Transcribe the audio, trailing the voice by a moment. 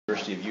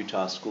University of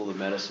Utah School of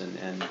Medicine,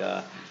 and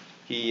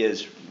he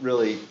has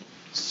really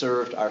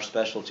served our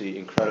specialty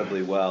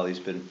incredibly well. He's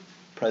been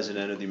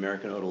president of the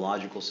American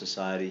Otological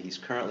Society. He's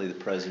currently the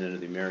president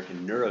of the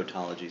American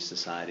Neurotology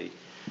Society.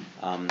 He's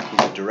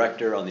a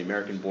director on the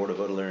American Board of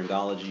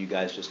Otolaryngology. You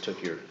guys just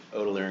took your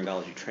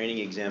otolaryngology training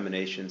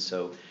examination,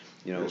 so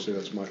you know. Actually,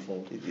 that's my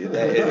fault.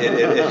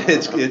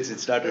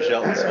 It's Dr.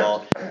 Shelton's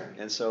fault,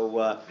 and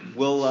so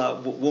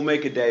we'll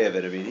make a day of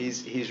it. I mean,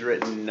 he's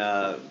written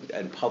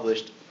and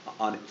published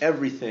on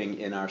everything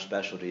in our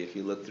specialty. If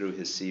you look through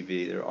his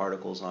CV, there are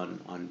articles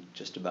on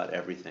just about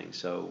everything.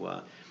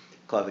 So,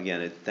 Clough,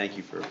 again, thank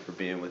you for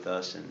being with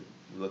us, and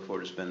we look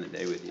forward to spending the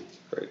day with you.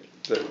 Great.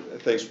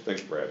 Thanks,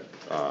 Brad.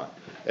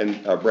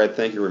 Brad,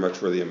 thank you very much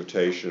for the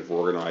invitation, for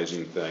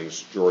organizing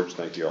things. George,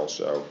 thank you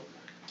also.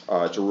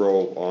 It's a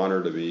real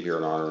honor to be here,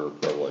 an honor and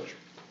a privilege.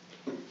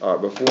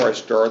 Before I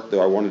start,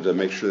 though, I wanted to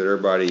make sure that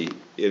everybody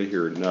in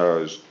here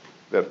knows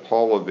that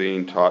Paul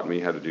Levine taught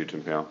me how to do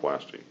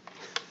tympanoplasty.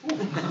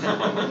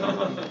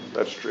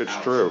 It's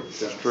true.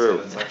 It's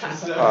true.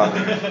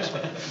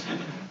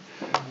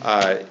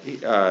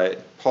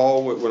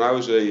 Paul, when I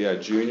was a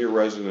junior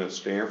resident at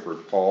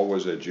Stanford, Paul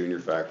was a junior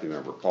faculty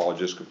member. Paul had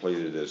just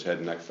completed his head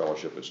and neck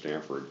fellowship at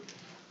Stanford,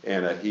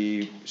 and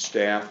he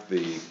staffed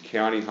the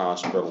county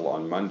hospital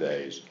on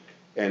Mondays.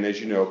 And as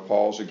you know,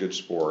 Paul's a good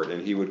sport,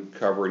 and he would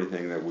cover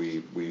anything that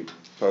we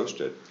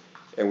posted.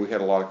 And we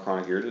had a lot of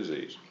chronic ear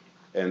disease,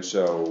 and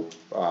so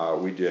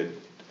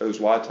there was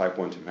a lot of type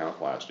 1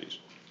 tympanoplasties.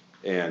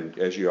 And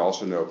as you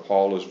also know,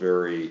 Paul is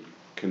very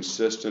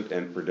consistent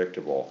and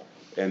predictable.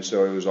 And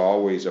so it was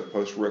always a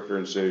post-auricular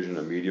incision,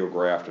 a medial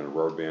graft, and a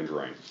rubber band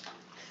drain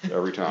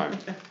every time.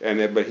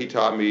 But he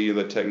taught me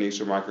the techniques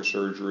of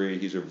microsurgery.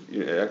 He's an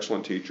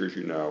excellent teacher, as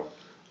you know,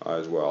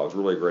 as well. It was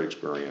really a great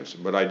experience.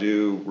 But I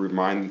do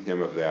remind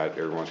him of that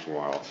every once in a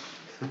while.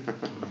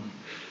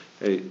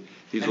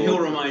 He'll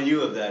remind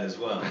you of that as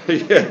well.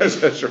 Yes,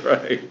 that's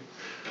right.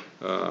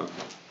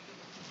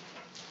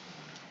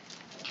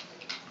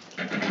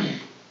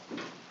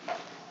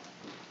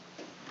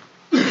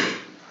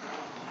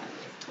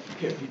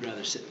 Here, if you'd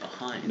rather sit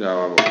behind.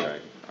 No, I'm okay.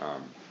 I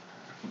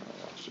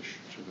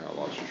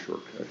lost a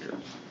shortcut here.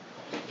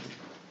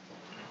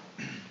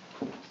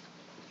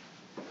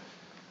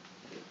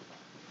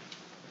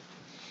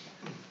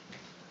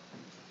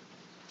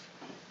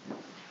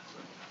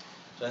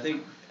 So I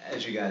think,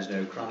 as you guys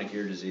know, chronic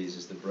ear disease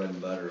is the bread and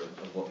butter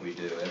of what we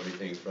do.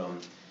 Everything from,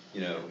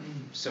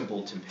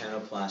 simple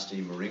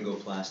tympanoplasty,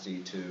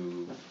 laryngoplasty,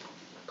 to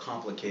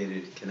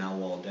complicated canal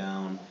wall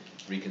down,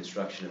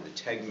 reconstruction of the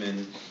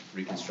tegmen,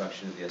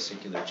 reconstruction of the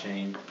ossicular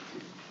chain.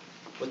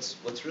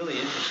 What's really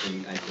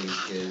interesting, I think,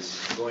 is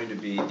going to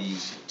be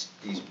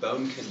these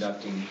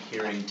bone-conducting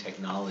hearing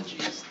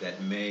technologies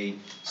that may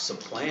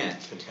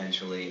supplant,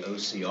 potentially,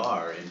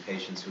 OCR in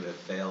patients who have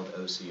failed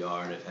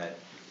OCR and have had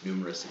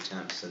numerous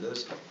attempts. So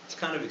it's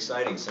kind of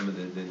exciting, some of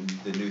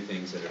the new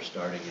things that are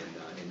starting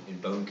in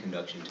bone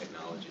conduction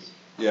technologies.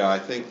 Yeah, I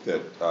think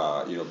that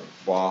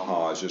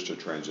Baja is just a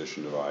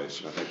transition device,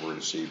 and I think we're going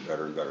to see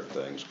better and better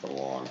things come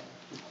along.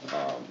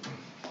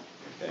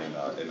 And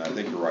I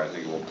think you're right. I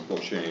think we'll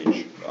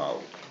change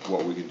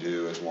what we can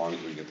do as long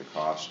as we get the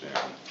cost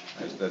down.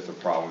 That's the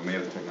problem. We may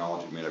have the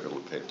technology, we may not be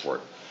able to pay for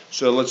it.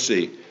 So let's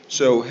see.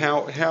 So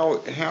how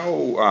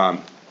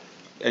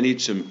I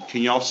need some.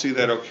 Can y'all see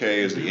that?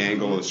 Okay? Is the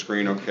angle of the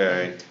screen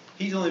okay?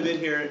 He's only been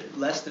here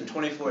less than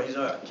 24.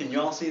 Can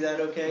y'all see that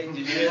okay? Did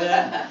you hear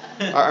that?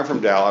 I'm from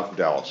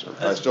Dallas.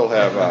 I still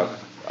have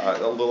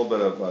a little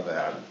bit of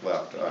that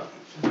left.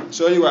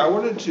 So anyway, I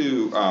wanted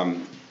to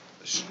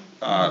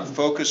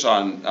focus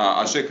on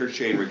ossicular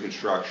chain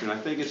reconstruction. I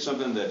think it's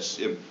something that's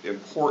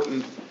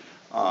important.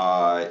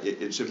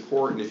 It's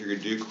important if you're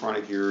going to do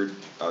chronic ear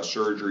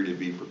surgery to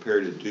be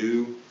prepared to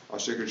do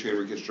ossicular chain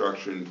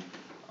reconstruction.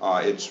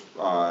 It's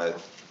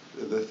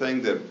the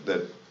thing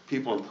that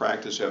people in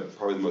practice have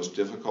probably the most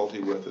difficulty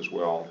with as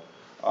well.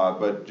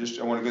 But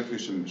I want to go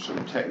through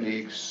some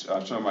techniques,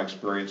 some of my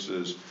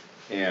experiences,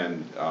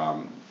 and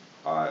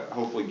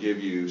hopefully give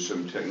you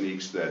some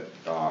techniques that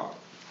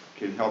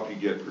can help you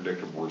get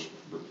predictable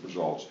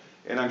results.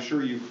 And I'm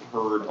sure you've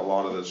heard a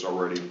lot of this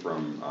already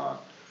from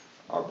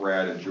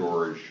Brad and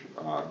George,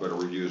 but a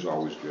review is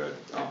always good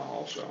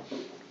also.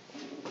 Let's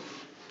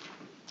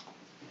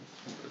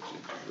see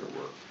if it'll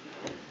work.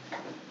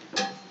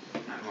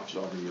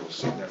 You'll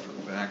see that from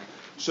the back.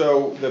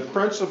 So the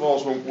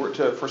principles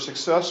for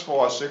successful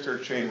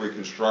ossicular chain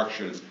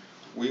reconstruction,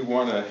 we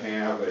want to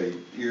have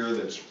an ear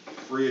that's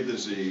free of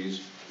disease.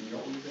 Can you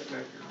all read that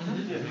back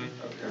here?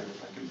 Okay, I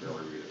can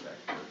barely read it back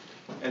here.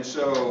 And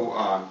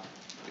so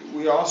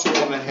we also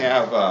want to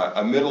have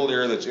a middle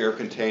ear that's air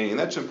containing. And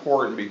that's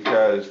important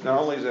because not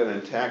only is that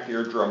an intact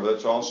eardrum, but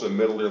it's also a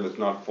middle ear that's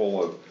not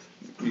full of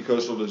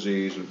mucosal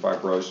disease and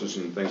fibrosis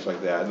and things like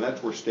that. And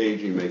that's where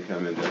staging may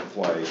come into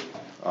play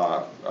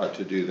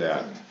to do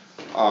that.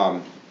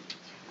 And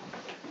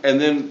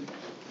then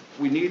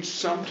we need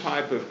some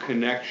type of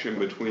connection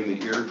between the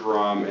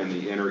eardrum and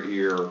the inner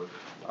ear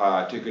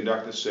to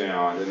conduct the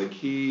sound, and the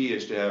key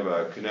is to have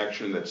a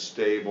connection that's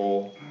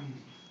stable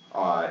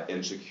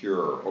and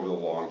secure over the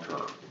long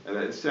term. And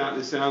it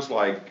sounds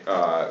like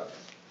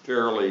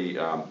fairly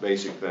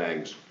basic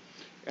things.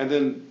 And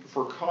then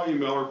for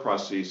columella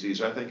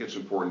prostheses, I think it's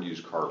important to use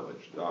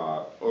cartilage.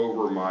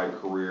 Over my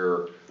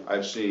career,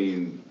 I've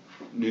seen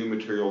new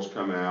materials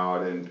come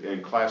out,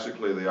 and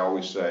classically they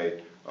always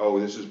say, oh,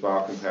 this is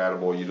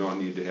biocompatible, you don't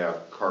need to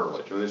have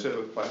cartilage. And they say it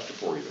with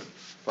Plastipore even.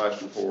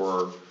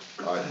 Plastipore,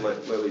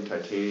 lately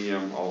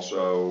titanium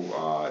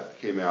also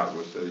came out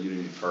with you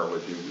need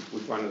cartilage, and we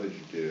find out that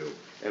you do.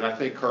 And I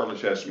think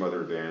cartilage has some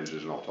other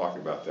advantages, and I'll talk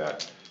about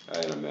that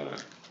in a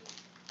minute.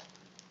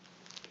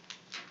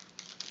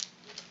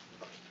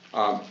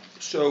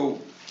 So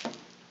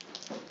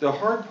the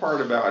hard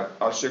part about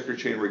ossicular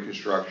chain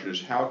reconstruction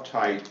is how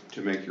tight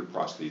to make your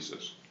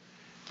prosthesis.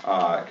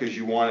 Because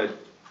you want it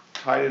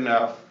tight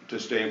enough to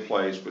stay in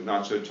place, but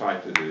not so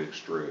tight that it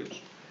extrudes.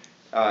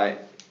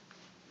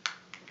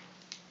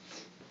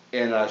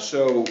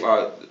 So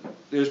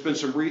there's been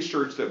some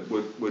research that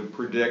would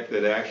predict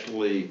that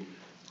actually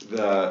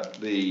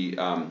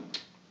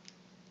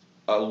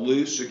a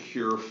loose,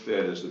 secure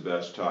fit is the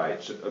best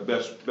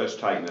best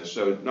tightness.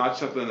 So not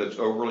something that's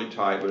overly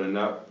tight, but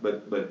enough,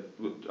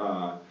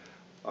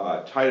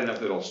 tight enough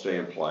that it'll stay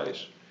in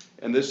place.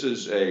 And this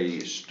is a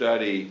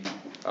study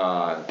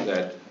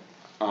that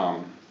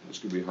this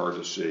could be hard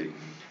to see.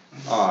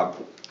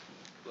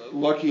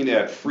 Looking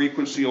at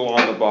frequency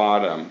along the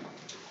bottom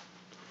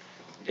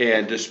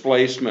and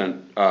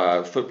displacement,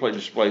 footplate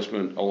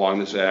displacement along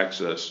this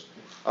axis.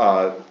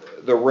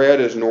 The red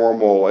is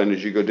normal, and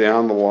as you go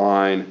down the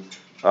line,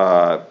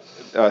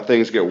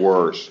 things get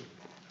worse.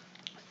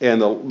 And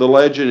the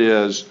legend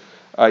is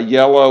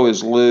yellow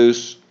is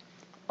loose,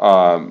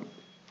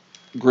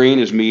 green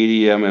is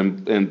medium,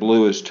 and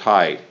blue is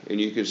tight. And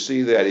you can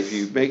see that if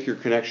you make your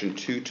connection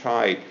too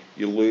tight,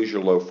 you lose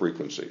your low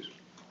frequencies.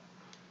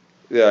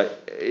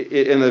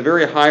 In the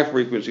very high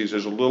frequencies,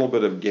 there's a little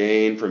bit of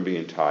gain from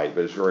being tight,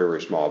 but it's very,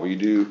 very small. But you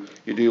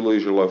do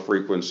lose your low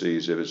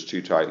frequencies if it's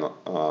too tight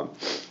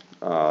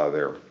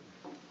there.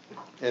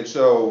 And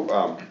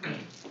so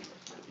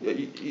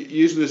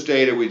using this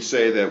data, we'd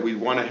say that we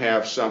want to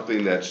have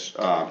something that's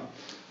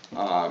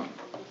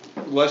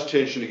less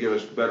tension to give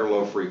us better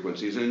low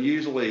frequencies. And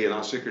usually in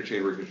ossicular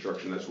chain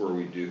reconstruction, that's where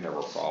we do have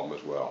our problem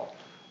as well.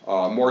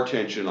 More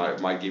tension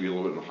might give you a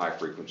little bit in the high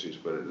frequencies,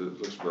 but it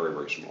looks very,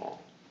 very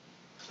small.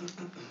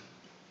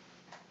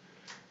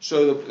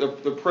 So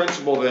the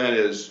principle then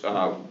is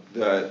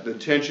the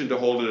tension to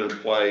hold it in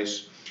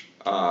place,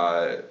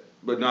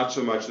 but not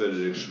so much that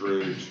it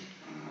extrudes.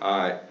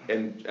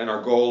 And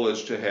our goal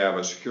is to have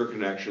a secure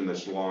connection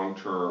that's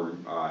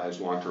long-term, has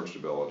long-term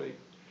stability.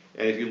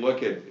 And if you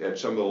look at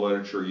some of the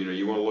literature,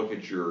 you want to look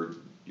at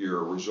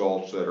your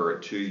results that are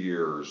at 2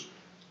 years,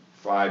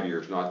 5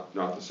 years, not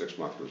the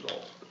 6-month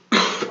results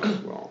as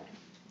well.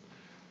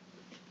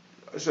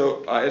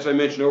 So as I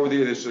mentioned over the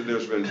years,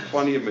 there's been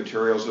plenty of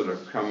materials that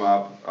have come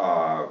up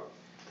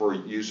for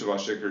use of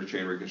ossicular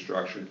chain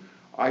reconstruction.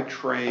 I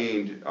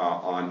trained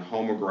on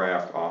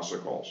homographed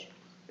ossicles.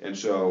 And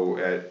so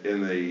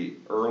in the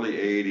early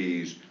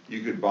 80s,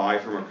 you could buy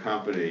from a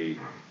company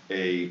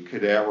a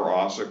cadaver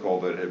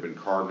ossicle that had been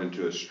carved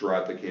into a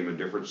strut that came in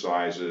different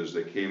sizes,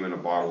 that came in a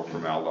bottle of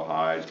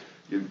formaldehyde.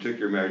 You took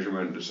your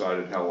measurement and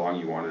decided how long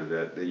you wanted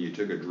it. Then you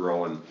took a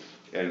drill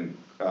and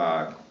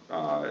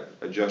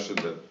adjusted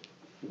the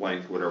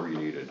length, whatever you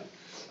needed.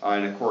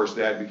 And of course,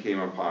 that became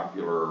a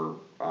popular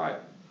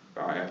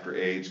after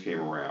AIDS came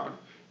around.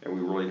 And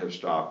we really have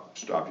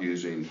stopped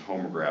using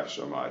homographs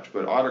so much.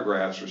 But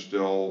autographs are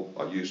still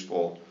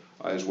useful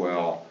as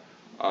well.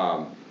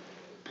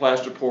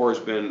 Plastipore has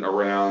been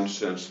around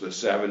since the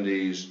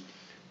 70s.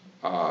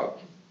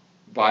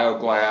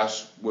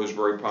 Bioglass was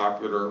very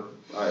popular.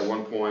 At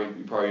one point,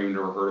 you probably even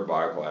never heard of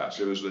bioglass.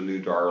 It was the new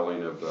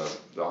darling of the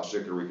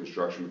ossicular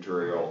reconstruction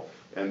material.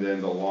 And then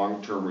the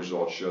long-term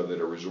results showed that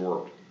it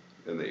resorbed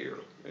in the ear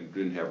and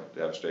didn't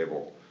have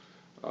stable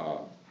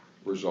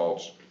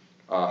results.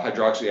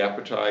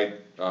 Hydroxyapatite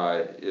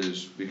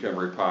is become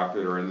very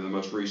popular, and the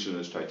most recent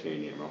is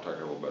titanium. I'll talk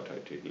a little about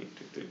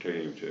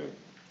titanium too.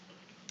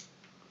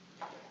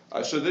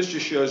 So this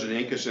just shows an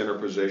incus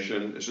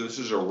interposition. So this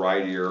is a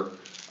right ear.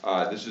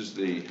 This is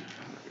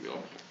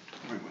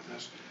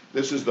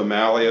the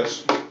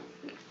malleus,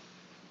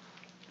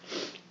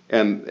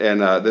 and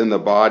then the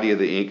body of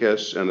the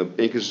incus, and the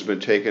incus has been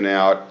taken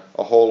out.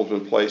 A hole has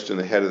been placed in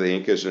the head of the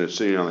incus, and it's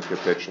sitting on the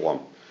capitulum.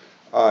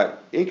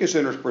 Incus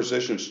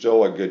interposition is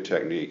still a good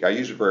technique. I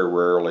use it very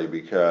rarely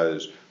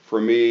because, for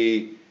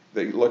me,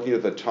 looking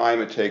at the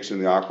time it takes in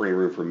the operating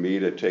room for me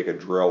to take a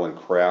drill and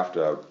craft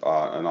an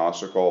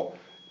ossicle,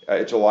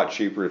 it's a lot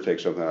cheaper to take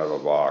something out of a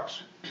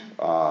box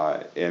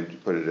and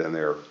put it in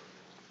there.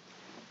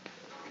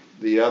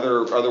 The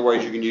other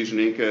ways you can use an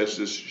incus,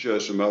 this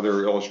shows some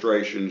other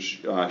illustrations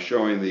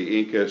showing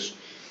the incus.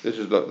 This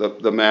is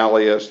the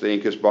malleus, the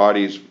incus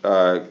bodies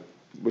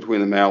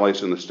between the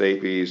malleus and the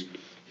stapes.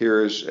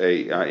 Here's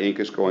a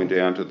incus going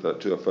down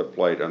to a foot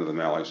plate under the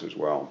malleus as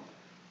well.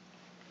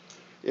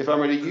 If I'm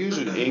going to use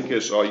an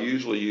incus, I'll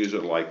usually use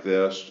it like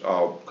this.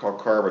 I'll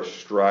carve a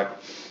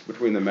strut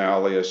between the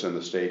malleus and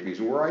the stapes.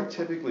 And where I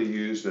typically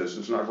use this,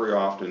 it's not very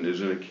often, is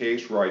in a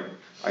case where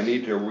I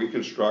need to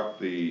reconstruct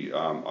the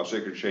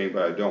ossicular chain,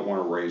 but I don't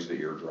want to raise the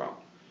eardrum.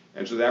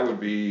 And so that would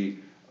be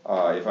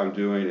if I'm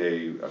doing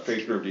a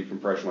facial nerve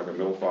decompression, like a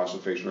middle fossa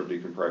facial nerve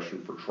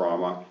decompression for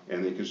trauma,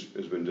 and the incus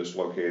has been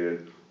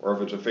dislocated, or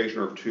if it's a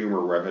facial nerve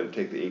tumor where I've had to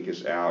take the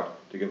incus out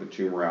to get the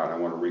tumor out, and I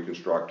want to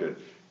reconstruct it.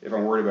 If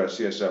I'm worried about a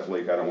CSF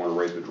leak, I don't want to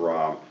raise the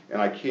drum,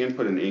 and I can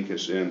put an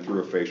incus in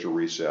through a facial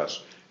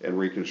recess and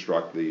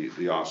reconstruct the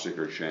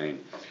ossicular chain.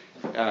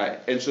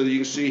 And so you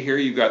can see here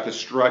you've got the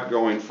strut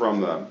going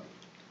from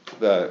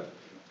the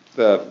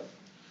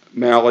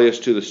malleus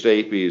to the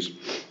stapes.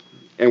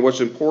 And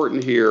what's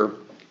important here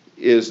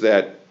is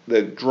that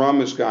the drum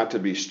has got to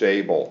be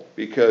stable,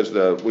 because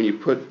when you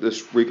put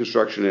this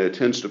reconstruction in, it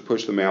tends to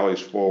push the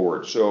malleus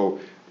forward. So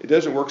it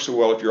doesn't work so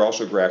well if you're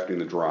also grafting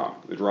the drum.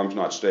 The drum's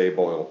not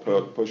stable,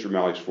 it'll push your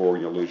malleus forward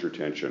and you'll lose your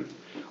tension.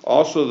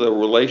 Also, the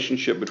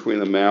relationship between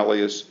the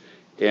malleus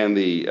and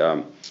the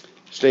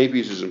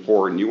stapes is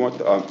important. You want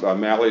a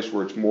malleus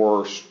where it's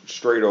more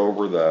straight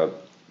over the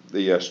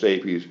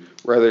stapes.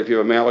 Rather, if you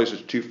have a malleus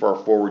that's too far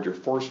forward, your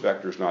force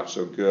vector is not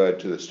so good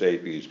to the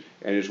stapes,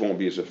 and it just won't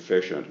be as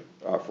efficient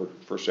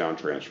for sound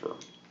transfer.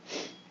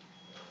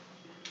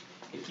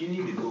 If you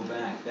need to go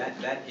back,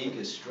 that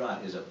incus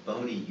strut is a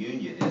bony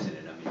union, isn't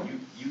it? I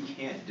mean, you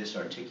can't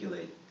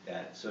disarticulate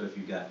that. So if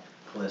you've got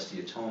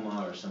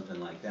cholesteatoma or something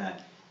like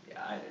that,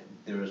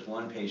 there was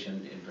one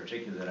patient in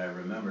particular that I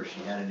remember. She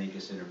had an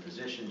incus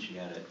interposition. She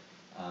had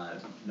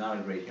not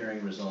a great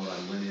hearing result.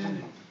 I went in,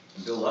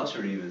 and Bill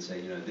Luxford even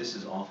said, this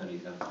is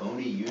often a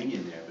bony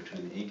union there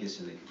between the incus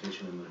and the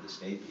capitulum of the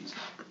stapes.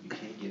 You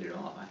can't get it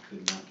off. I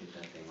could not get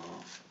that thing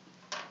off.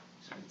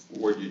 So,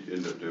 what did you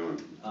end up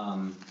doing?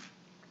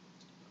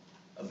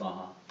 A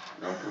Baja.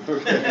 No.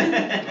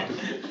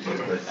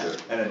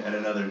 at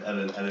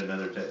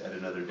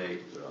another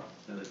date,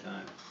 another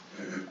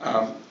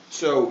time.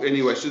 So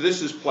anyway, so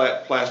this is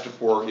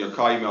plastipore,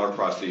 columellar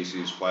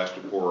prostheses,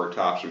 plastipore,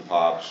 tops and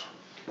pops.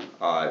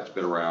 It's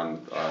been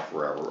around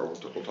forever. We'll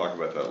talk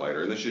about that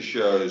later. And this just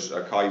shows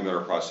a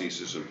columellar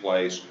prosthesis in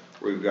place,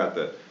 where we've got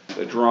the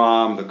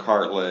drum, the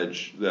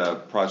cartilage, the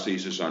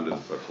prosthesis under the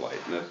footplate,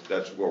 and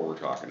that's what we're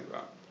talking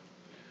about.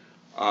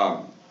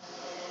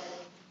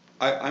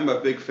 I'm a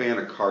big fan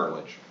of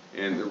cartilage,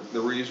 and the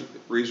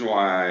reason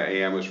why I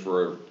am is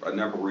for a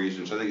number of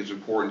reasons. I think it's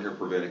important to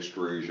prevent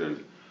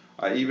extrusion.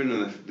 Even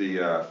in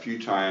the few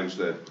times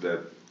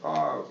that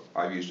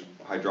I've used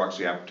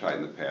hydroxyapatite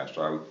in the past,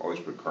 I always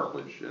put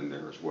cartilage in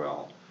there as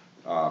well.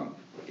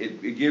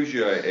 It gives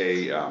you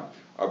a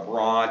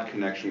broad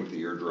connection with the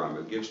eardrum.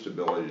 It gives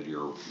stability to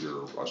your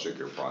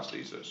ossicular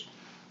prosthesis.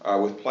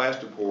 With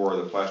plastipore,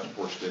 the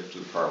plastipore sticks to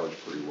the cartilage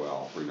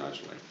pretty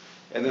nicely.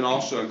 And then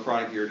also in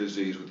chronic ear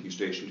disease with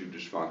eustachian tube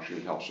dysfunction,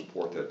 it helps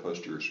support that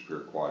posterior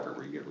superior quadrant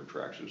where you get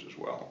retractions as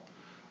well.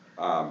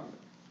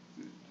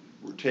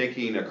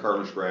 Taking a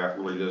cartilage graft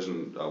really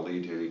doesn't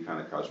lead to any kind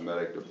of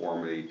cosmetic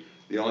deformity.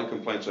 The only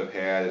complaints I've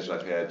had is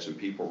I've had some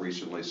people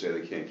recently say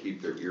they can't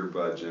keep their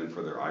earbuds in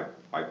for their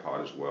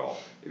iPod as well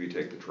if you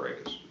take the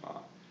tragus.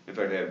 In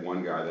fact, I had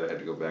one guy that had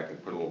to go back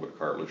and put a little bit of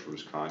cartilage from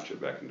his concha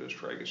back into his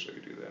tragus so he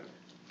could do that.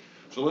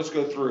 So let's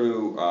go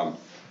through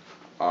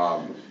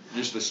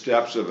just the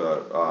steps of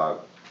a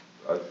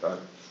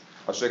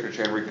ossicular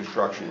chain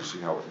reconstruction. You see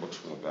how it looks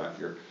from the back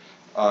here.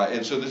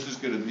 And so this is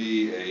going to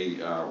be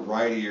a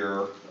right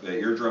ear. The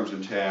eardrum's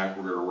intact.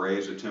 We're going to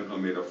raise a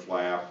tympanomeatal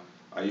flap.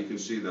 You can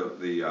see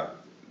the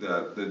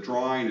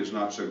drawing is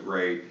not so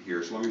great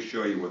here. So let me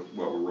show you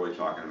what we're really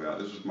talking about.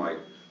 This is my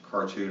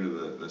cartoon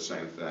of the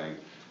same thing.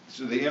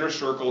 So the inner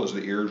circle is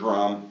the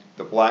eardrum.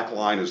 The black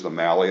line is the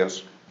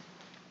malleus.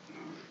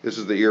 This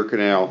is the ear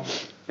canal.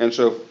 And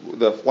so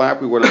the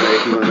flap we want to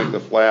make the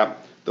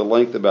flap the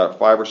length about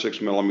 5 or 6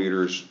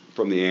 millimeters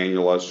from the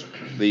annulus.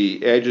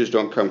 The edges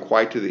don't come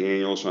quite to the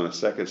annulus. On a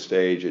second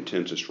stage, it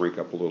tends to shrink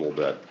up a little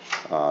bit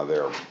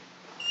there.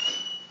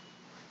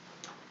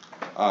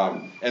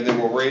 And then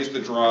we'll raise the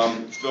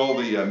drum, fill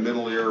the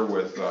middle ear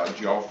with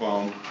gel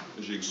foam,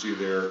 as you can see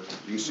there.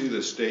 You can see the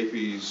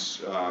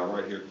stapes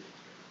right here.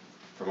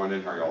 Come on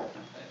in here,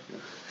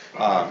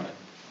 y'all.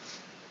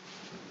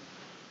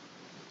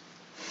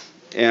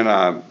 And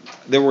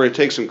then we're going to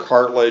take some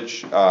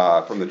cartilage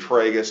from the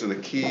tragus, and the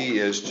key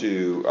is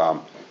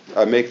to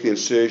make the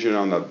incision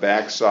on the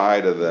back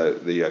side of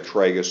the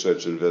tragus so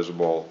it's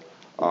invisible.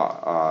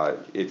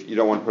 If you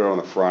don't want to put it on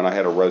the front, I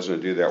had a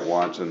resident do that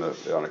once on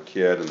a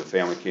kid, and the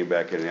family came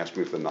back in and asked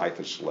me if the knife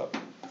had slipped.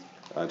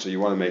 And so you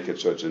want to make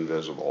it so it's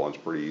invisible, and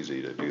it's pretty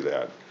easy to do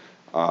that.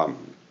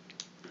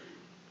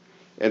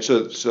 And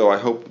so I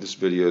hope this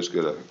video is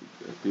going to,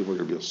 people are going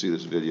to be able to see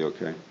this video,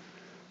 okay?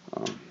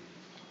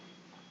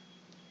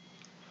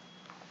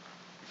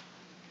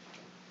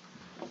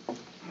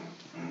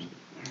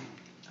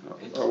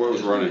 Oh, it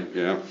was running,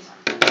 yeah.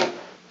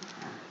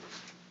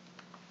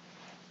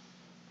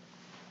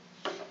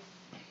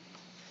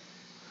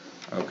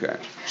 Okay. Okay,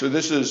 so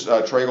this is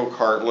tragal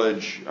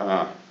cartilage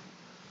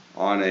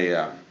on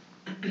a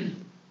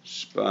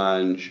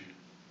sponge.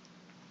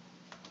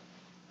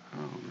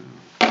 Oh,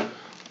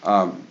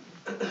 no.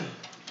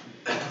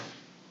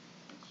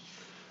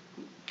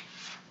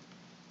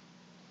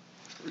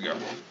 Here we go.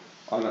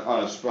 On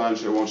a sponge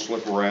so it won't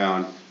slip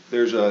around.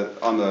 There's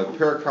on the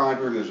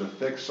perichondrium, there's a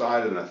thick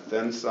side and a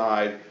thin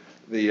side.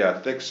 The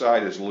thick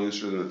side is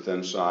looser than the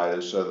thin side,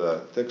 and so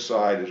the thick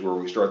side is where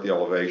we start the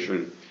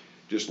elevation,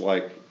 just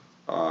like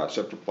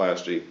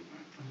septoplasty.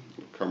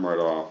 Come right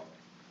off.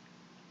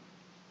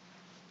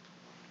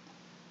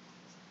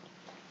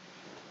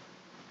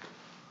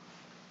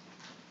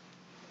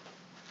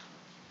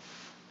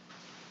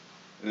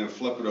 And then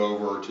flip it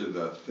over to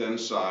the thin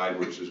side,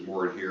 which is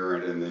more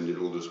adherent, and then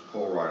it'll just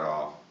pull right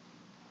off.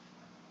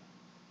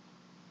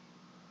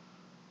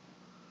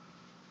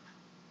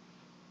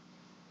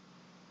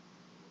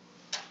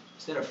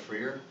 Is that a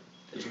freer?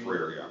 It's a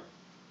freer, yeah.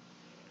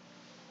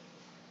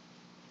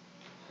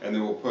 And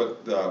then we'll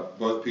put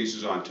both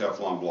pieces on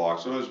Teflon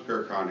blocks. Sometimes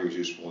perichondrium is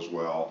useful as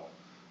well.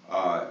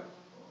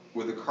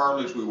 With the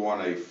cartilage, we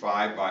want a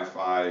 5 by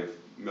 5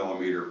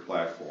 millimeter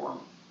platform.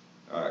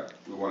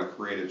 We want to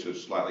create it so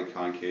it's slightly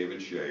concave in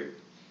shape.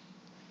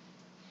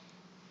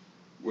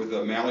 With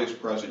the malleus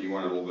present, you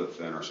want it a little bit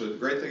thinner. So the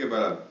great thing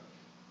about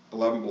a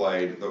 11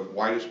 blade, the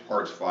widest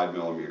part's 5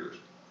 millimeters.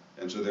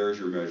 And so there's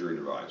your measuring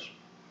device.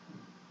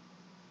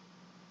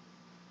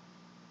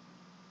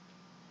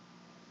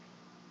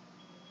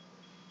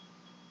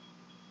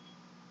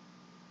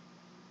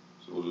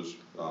 So we'll just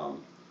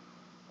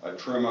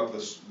trim up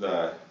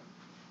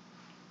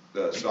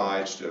the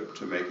sides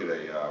to make it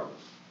a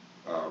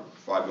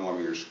 5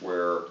 millimeter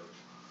square,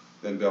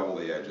 then bevel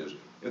the edges.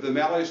 If the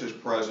malleus is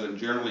present,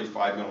 generally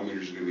 5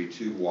 millimeters is going to be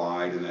too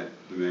wide in that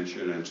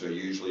dimension, and so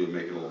usually you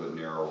make it a little bit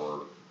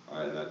narrower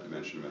in that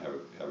dimension to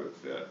have it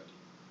fit.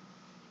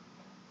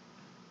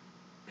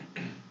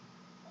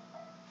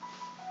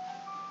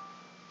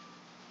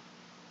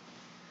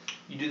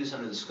 You do this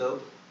under the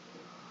scope?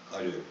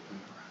 I do.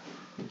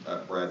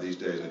 Brad, these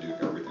days I do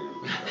everything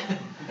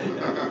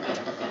under the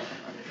scope.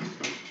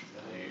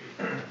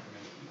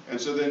 And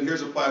so then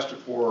here's a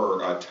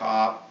plastipore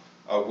top.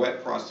 A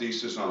wet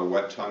prosthesis on a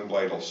wet tongue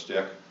blade will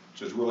stick.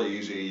 So it's really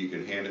easy. You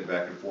can hand it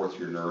back and forth to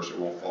your nurse. It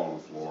won't fall on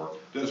the floor.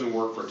 It doesn't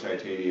work for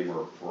titanium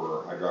or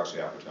for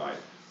hydroxyapatite,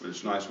 but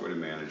it's a nice way to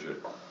manage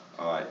it.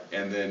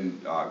 And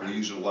then we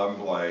use an 11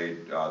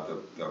 blade,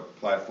 the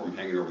platform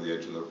hanging over the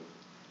edge of the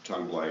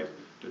tongue blade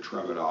to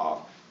trim it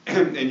off.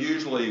 And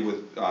usually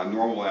with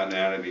normal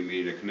anatomy,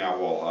 meaning a canal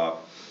wall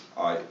up,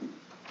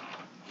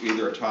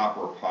 either a top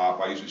or a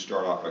pop. I usually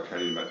start off by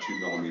cutting about 2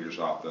 millimeters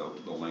off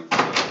the length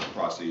of the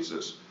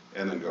prosthesis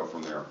and then go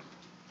from there.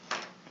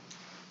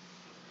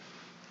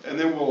 And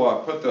then we'll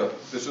put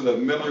so the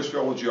middle ear is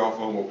filled with gel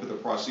foam. We'll put the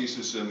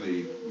prosthesis in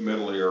the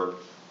middle ear.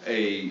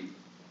 A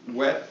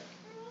wet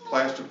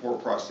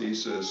plastipore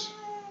prosthesis.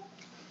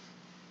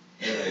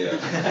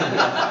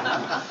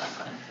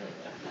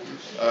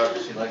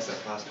 She likes that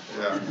plastipore.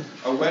 Yeah.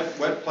 A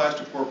wet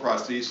plastipore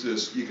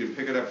prosthesis, you can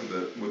pick it up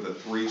with a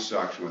 3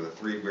 suction, with a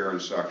 3 Baron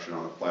suction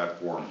on the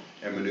platform,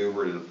 and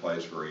maneuver it into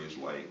place very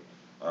easily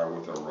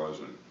with a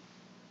rosin.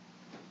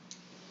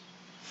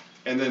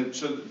 And then,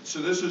 so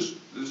this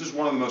is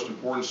one of the most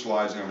important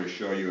slides I'm going to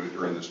show you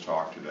during this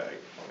talk today,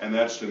 and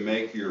that's to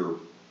make your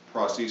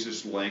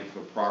prosthesis length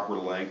the proper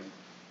length.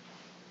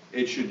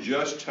 It should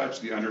just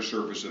touch the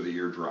undersurface of the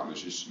eardrum,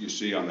 as you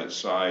see on that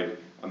side,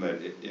 on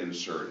that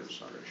insert. It's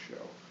not going to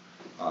show.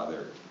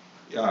 There.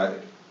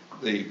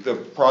 The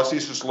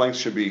prosthesis length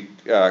should be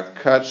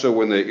cut so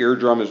when the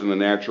eardrum is in the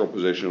natural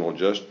position, it will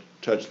just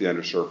touch the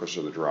undersurface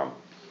of the drum.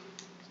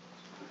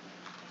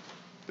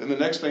 Then the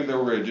next thing that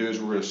we're going to do is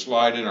we're going to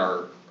slide in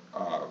our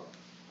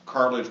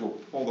cartilage. We'll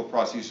pull the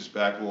prosthesis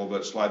back a little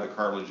bit, slide the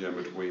cartilage in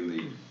between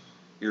the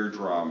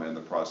eardrum and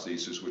the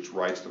prosthesis, which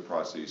rights the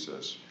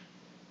prosthesis.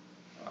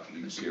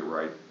 You can see it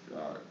right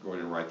going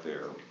in right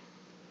there.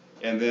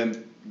 And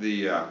then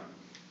the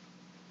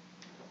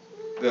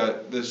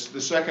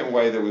second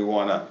way that we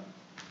want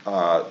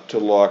to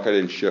look, I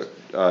didn't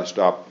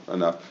stop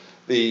enough.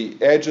 The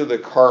edge of the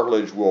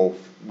cartilage will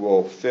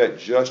fit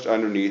just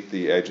underneath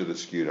the edge of the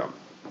scutum.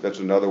 That's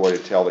another way to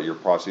tell that your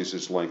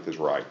prosthesis length is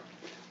right.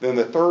 Then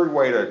the third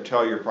way to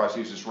tell your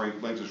prosthesis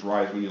length is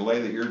right is when you lay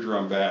the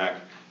eardrum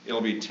back,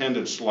 it'll be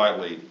tended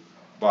slightly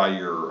by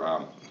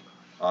your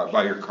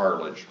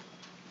cartilage,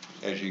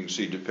 as you can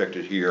see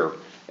depicted here.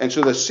 And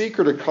so the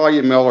secret of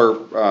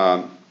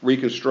columellar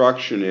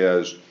reconstruction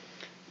is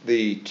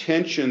the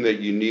tension that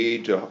you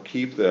need to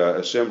keep the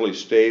assembly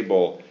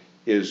stable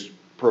is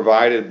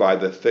provided by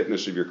the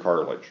thickness of your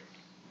cartilage.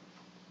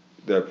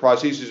 The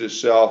prosthesis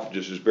itself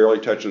just is barely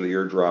touching the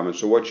eardrum, and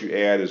so what you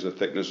add is the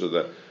thickness of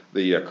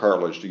the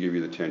cartilage to give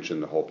you the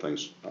tension to hold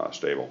things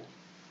stable.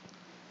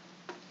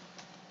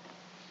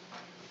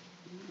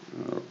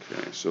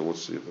 Okay, so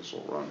let's see if this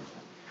will run.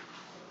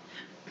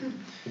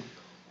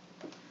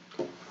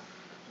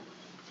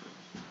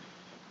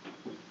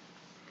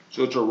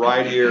 So it's a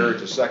right ear,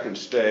 it's a second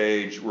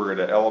stage. We're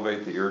going to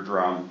elevate the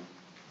eardrum.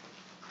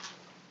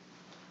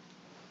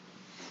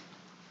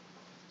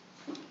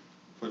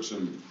 put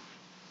some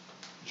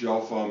gel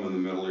foam in the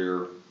middle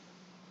ear.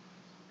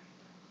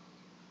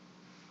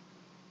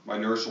 My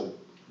nurse will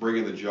bring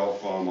in the gel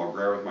foam, I'll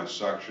grab it with my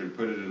suction,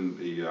 put it in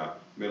the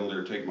middle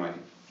ear, take my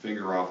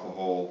finger off the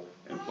hole,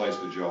 and place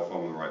the gel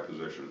foam in the right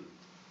position.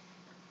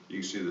 You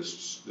can see the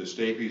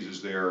stapes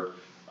is there.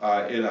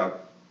 In a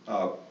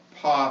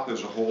pop,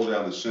 there's a hole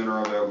down the center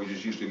of it. We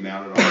just usually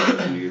mount it on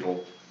the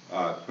needle,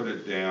 put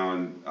it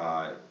down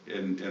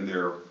in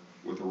there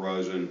with the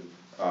rosin.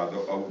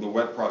 The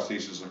wet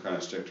prosthesis will kind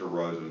of stick to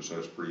rosin, so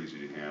it's pretty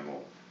easy to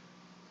handle.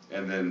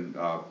 And then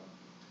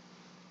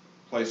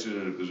place it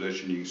in a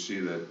position, you can see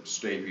the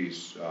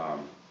stapes,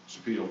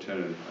 sapital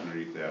tendon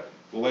underneath that.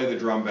 We'll lay the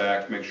drum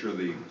back, make sure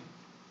the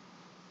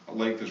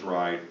length is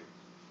right.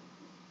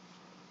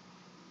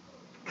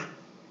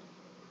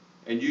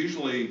 And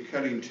usually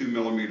cutting 2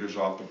 millimeters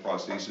off the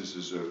prosthesis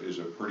is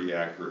a pretty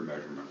accurate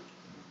measurement.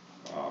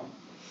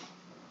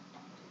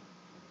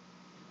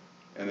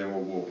 And then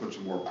we'll put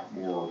some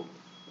more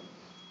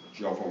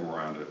gel foam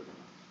around it.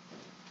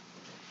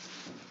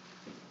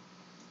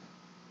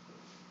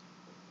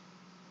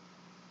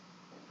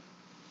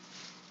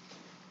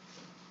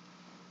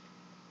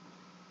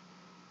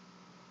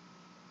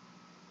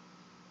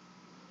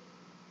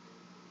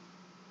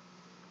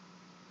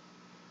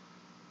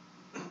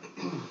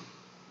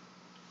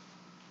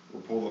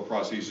 We'll pull the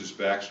prosthesis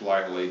back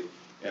slightly,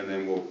 and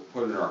then we'll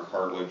put it in our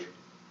cartilage.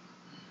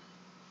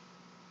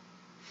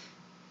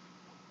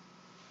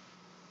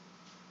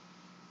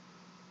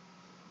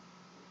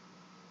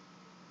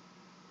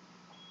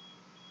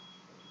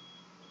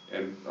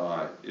 And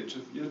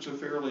it's a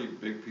fairly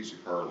big piece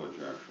of cartilage,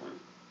 actually.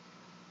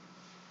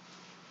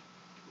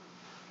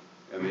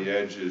 And the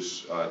edge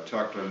is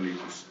tucked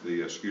underneath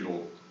the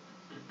scutal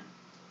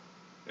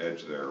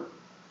edge there.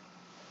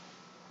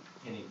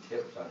 Any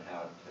tips on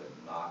how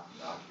to not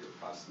knock your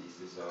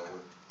prosthesis over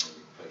when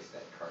you place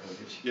that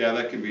cartilage? Yeah,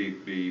 that can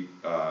be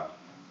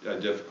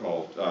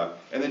difficult.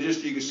 And then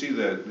just you can see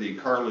the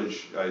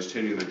cartilage is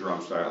tending the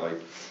drum slightly.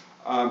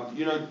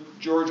 You know,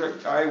 George,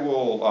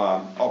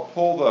 I'll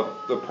pull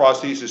the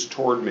prosthesis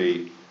toward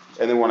me,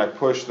 and then when I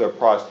push the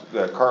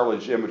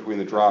cartilage in between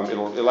the drum,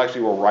 it'll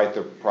actually will right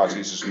the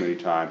prosthesis many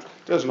times.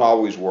 It doesn't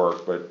always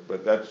work,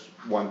 but that's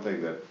one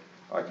thing that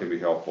can be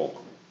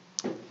helpful.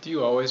 Do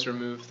you always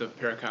remove the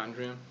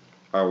perichondrium?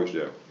 I always do.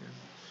 Yeah.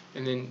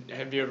 And then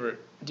do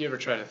you ever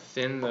try to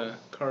thin the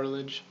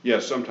cartilage?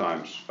 Yes,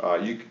 sometimes.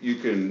 You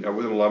can,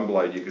 with an 11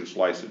 blade, you can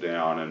slice it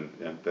down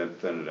and then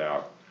thin it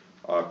out,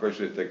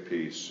 especially a thick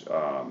piece,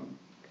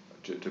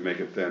 to make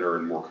it thinner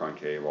and more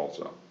concave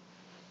also.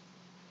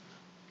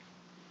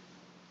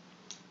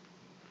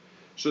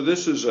 So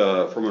this is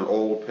from an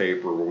old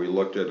paper where we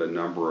looked at a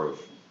number of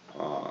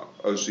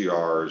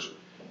OCRs,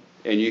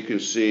 and you can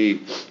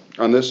see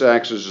on this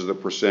axis is the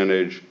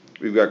percentage.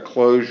 We've got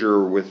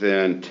closure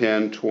within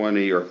 10,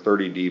 20, or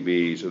 30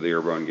 dBs of the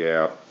air-bone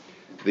gap.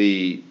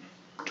 The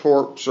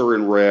torps are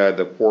in red,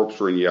 the porps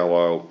are in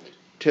yellow.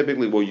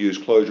 Typically we'll use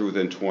closure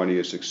within 20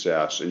 as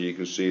success, and you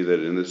can see that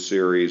in this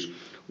series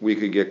we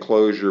could get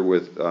closure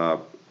with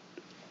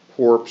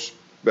porps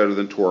better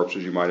than torps,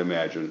 as you might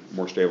imagine,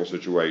 more stable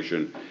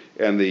situation.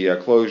 And the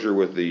closure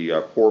with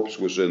the porps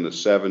was in the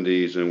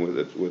 70s, and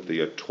with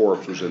the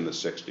torps was in the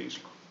 60s.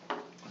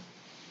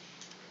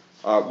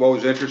 What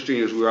was interesting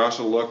is we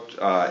also looked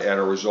at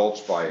our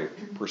results by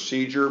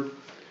procedure.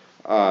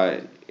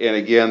 And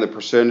again, the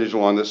percentage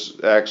along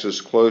this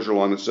axis, closure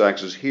along this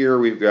axis here,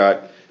 we've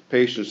got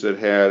patients that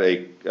had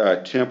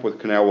a TIMP with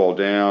canal wall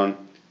down,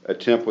 a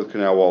TIMP with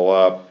canal wall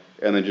up,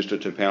 and then just a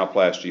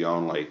tympanoplasty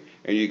only.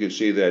 And you can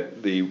see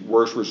that the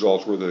worst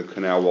results were the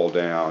canal wall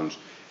downs.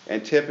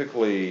 And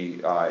typically,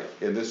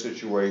 in this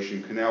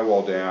situation, canal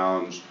wall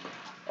downs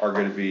are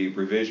going to be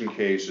revision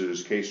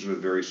cases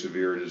with very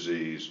severe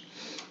disease.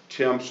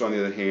 TIMPs, on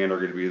the other hand, are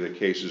going to be the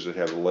cases that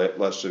have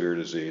less severe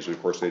disease, and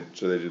of course,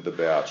 so they did the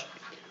best.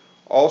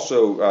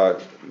 Also,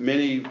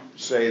 many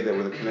say that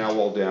with a canal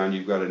wall down,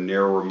 you've got a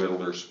narrower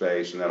middle ear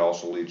space, and that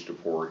also leads to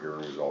poorer hearing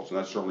results, and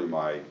that's certainly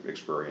my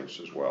experience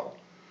as well.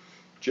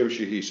 Jim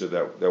Sheehy said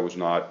that was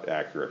not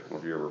accurate.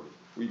 If you ever,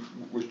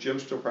 was Jim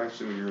still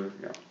practicing when you were there?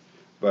 Yeah.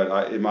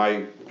 But in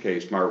my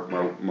case,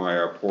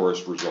 my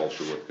poorest results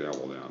are with canal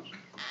wall downs.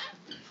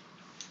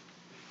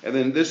 And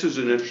then this is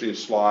an interesting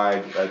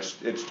slide.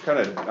 It's kind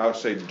of, I would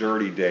say,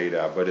 dirty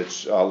data, but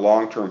it's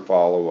long-term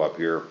follow-up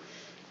here.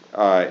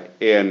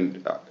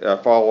 And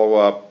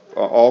follow-up,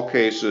 all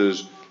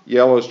cases,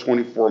 yellow is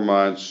 24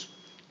 months,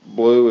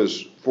 blue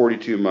is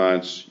 42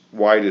 months,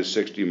 white is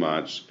 60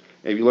 months.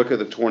 And if you look at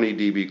the 20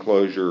 dB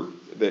closure,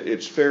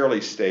 it's fairly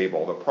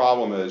stable. The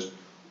problem is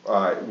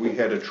we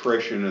had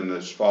attrition in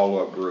this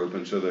follow-up group,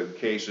 and so the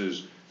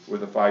cases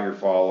with a 5-year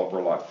follow-up are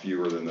a lot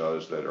fewer than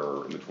those that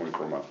are in the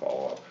 24-month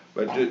follow-up.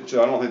 But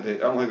so I don't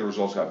think the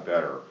results got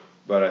better,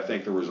 but I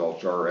think the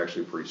results are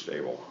actually pretty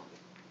stable.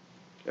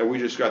 And we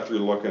just got through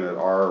looking at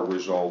our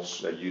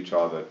results at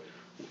Utah that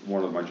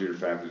one of my junior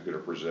faculty is going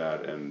to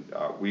present, and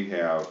we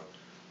have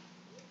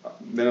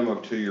minimum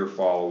of 2-year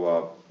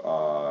follow-up,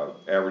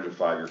 average of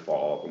 5-year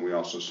follow-up, and we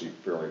also see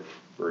fairly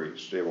very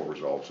stable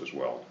results as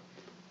well.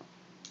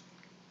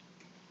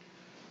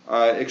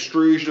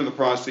 Extrusion of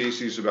the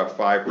prostheses is about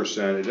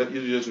 5%. It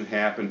usually doesn't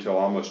happen until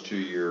almost 2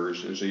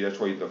 years, and so that's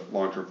why the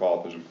long-term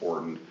follow-up is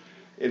important.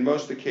 In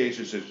most of the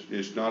cases,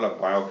 it's not a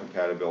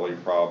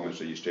biocompatibility problem, it's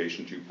a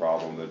eustachian tube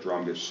problem. The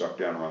drum gets sucked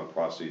down around the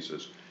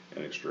prosthesis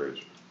and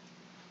extrudes.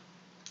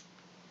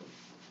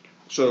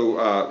 So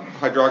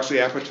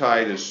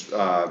hydroxyapatite is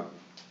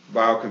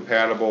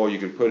biocompatible. You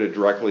can put it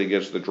directly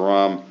against the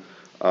drum,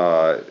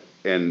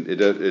 and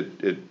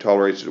it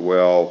tolerates it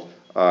well.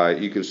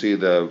 You can see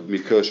the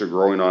mucosa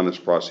growing on this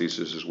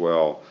prosthesis as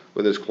well.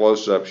 But this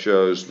close-up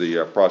shows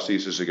the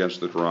prosthesis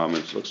against the drum.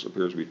 It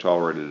appears to be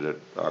tolerated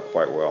it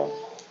quite well.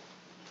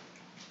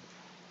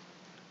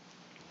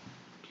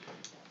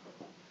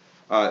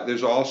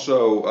 There's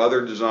also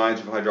other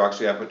designs of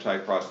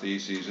hydroxyapatite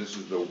prostheses. This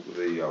is the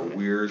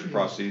Weir's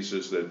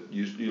prosthesis that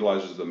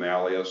utilizes the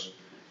malleus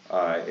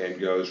and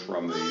goes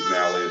from the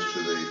malleus to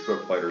the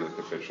footplate or the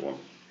capitulum.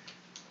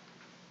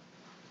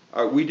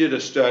 We did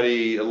a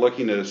study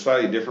looking at a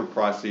slightly different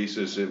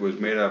prosthesis. It was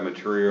made out of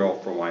material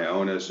from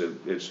Ionis.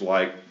 It's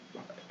like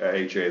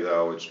HA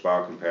though, it's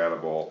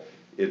biocompatible.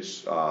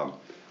 It's a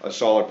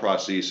solid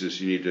prosthesis.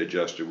 You need to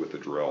adjust it with a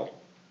drill.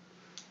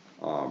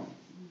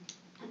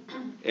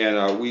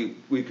 And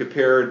we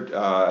compared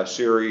a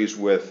series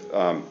with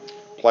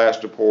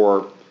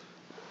Plastipore.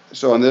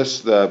 So on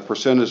this, the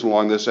percentage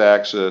along this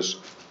axis,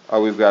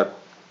 we've got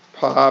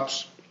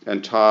pops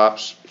and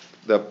tops.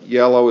 The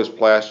yellow is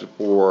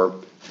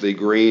Plastipore. The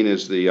green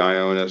is the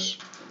Ionis.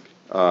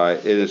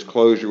 It is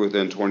closure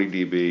within 20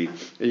 dB,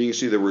 and you can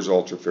see the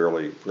results are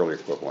fairly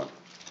equivalent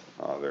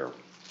there.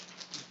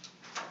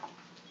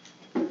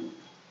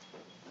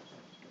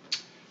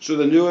 So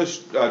the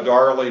newest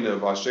darling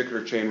of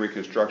ossicular chain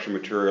reconstruction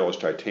material is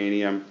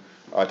titanium.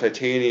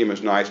 Titanium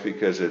is nice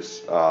because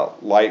it's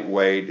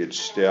lightweight, it's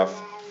stiff,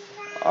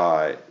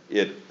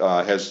 it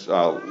has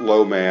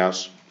low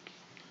mass.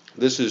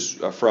 This is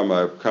from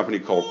a company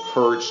called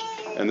Kurtz,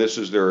 and this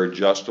is their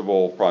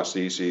adjustable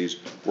prostheses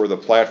where the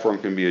platform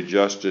can be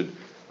adjusted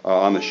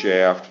on the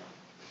shaft,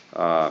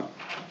 a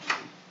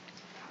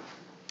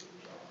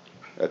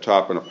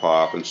top and a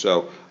pop. And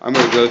so I'm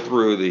going to go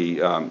through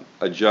the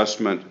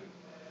adjustment,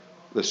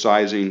 the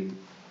sizing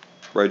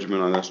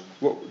regimen on this.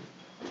 Do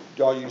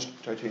y'all use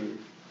titanium?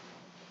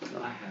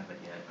 I haven't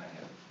yet. I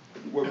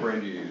haven't. What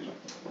brand do you use?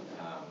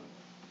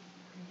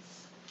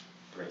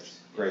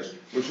 Grace,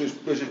 which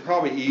is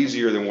probably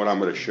easier than what I'm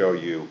going to show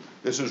you.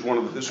 This is one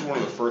of the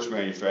first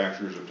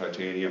manufacturers of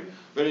titanium.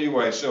 But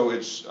anyway, so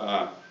it's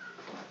a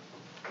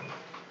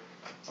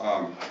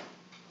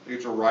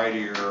right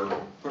ear.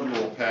 Put a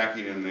little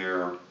packing in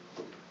there.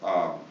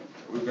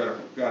 We've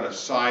got a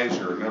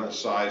sizer, a metal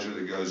sizer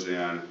that goes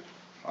in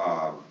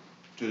to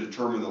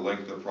determine the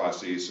length of the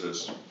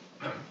prosthesis.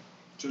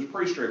 So it's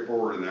pretty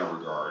straightforward in that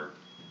regard.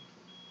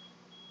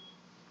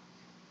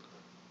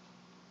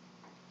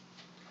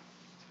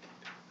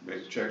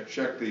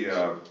 Check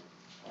the,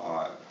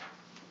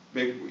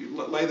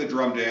 lay the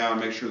drum down,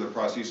 make sure the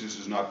prosthesis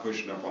is not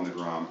pushing up on the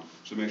drum,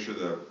 so make sure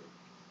the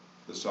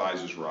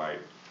size is right.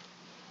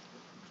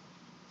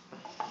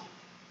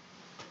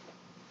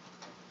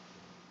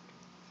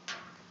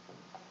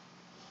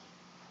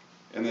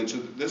 And then, so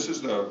this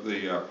is the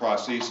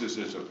prosthesis.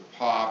 It's a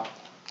pop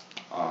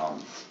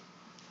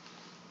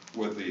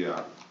with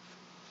the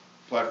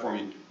platform.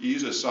 You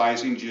use a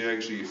sizing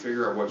jig, so you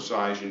figure out what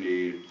size you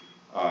need.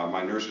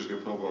 My nurse is going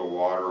to put a little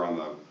water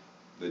on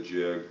the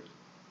jig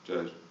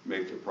to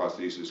make the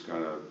prosthesis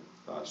kind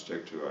of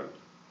stick to it.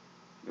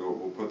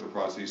 We'll put the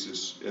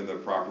prosthesis in the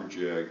proper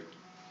jig.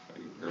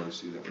 You can barely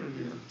see that right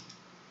here.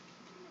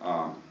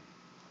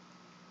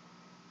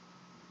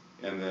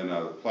 And then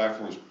the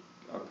platform is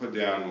put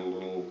down in a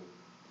little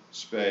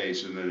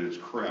space, and then it's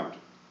crimped.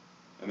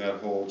 And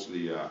that holds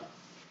the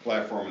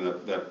platform in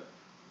that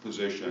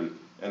position.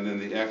 And then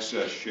the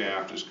excess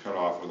shaft is cut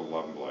off with a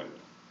 11 blade.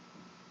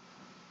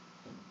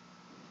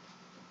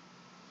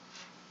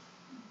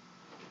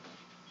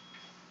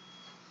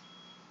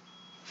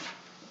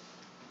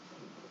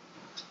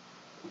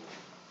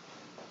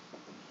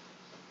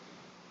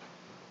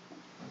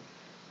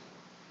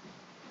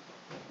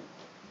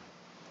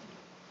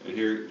 And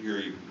here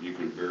you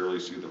can barely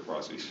see the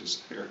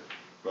prosthesis there.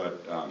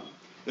 But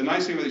the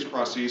nice thing with these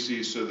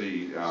prostheses, so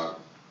the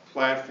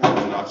platform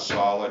is not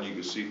solid. You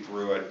can see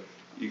through it.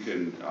 You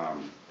can,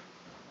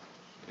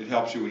 it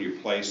helps you when you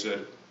place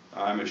it.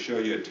 I'm going to show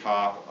you a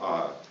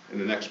top in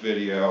the next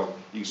video.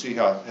 You can see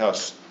how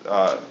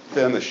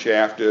thin the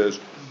shaft is.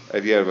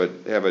 If you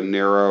have a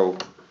narrow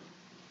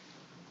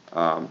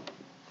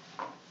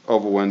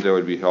oval window,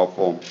 would be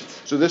helpful.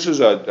 So this is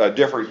a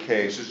different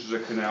case. This is a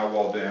canal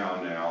wall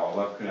down now, a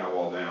left canal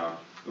wall down.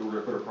 We're going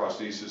to put a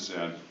prosthesis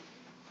in.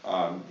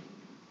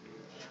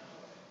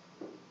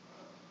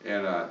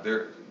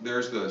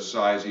 There's the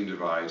sizing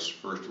device.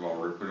 First of all,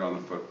 we're going to put it on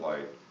the foot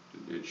plate.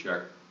 You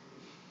check.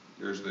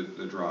 There's the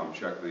drum.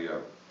 Check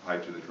the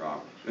height to the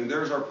drum. And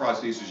there's our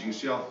prosthesis. You can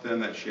see how thin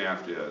that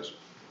shaft is.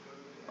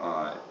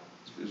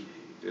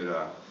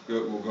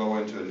 will go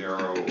into a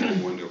narrow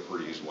window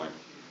pretty easily.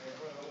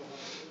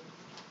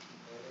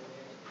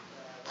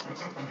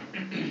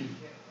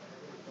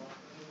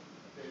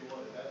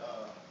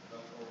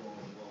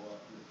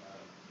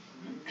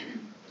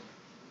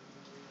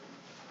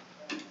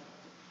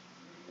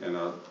 And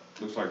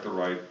looks like the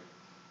right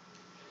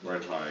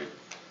height.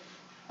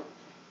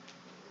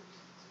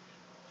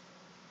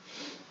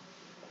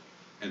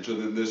 And so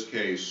in this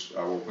case,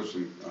 we'll put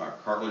some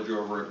cartilage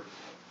over it,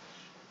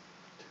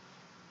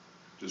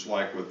 just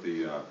like with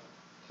the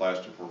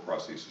plastipore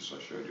prosthesis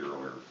I showed you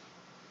earlier.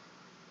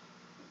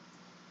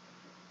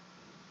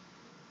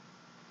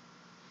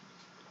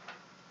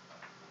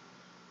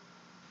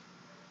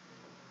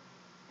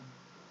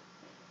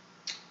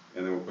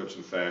 And then we'll put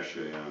some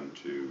fascia in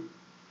to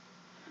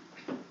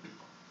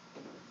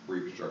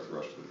reconstruct the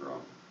rest of the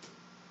drum.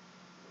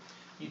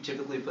 You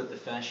typically put the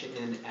fascia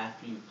in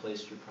after you've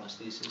placed your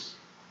prosthesis?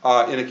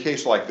 In a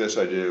case like this,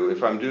 I do.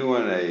 If I'm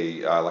doing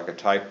if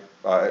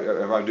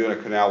I'm doing a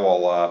canal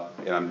wall up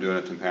and I'm doing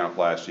a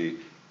tympanoplasty,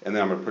 and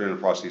then I'm going to put in a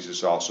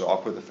prosthesis also, I'll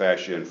put the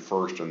fascia in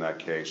first in that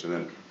case,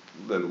 and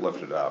then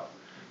lift it up.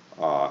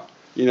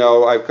 You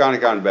know, I've kind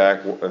of gone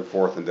back and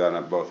forth and done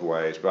it both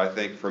ways, but I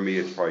think for me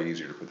it's probably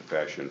easier to put the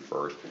fascia in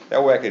first.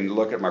 That way I can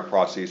look at my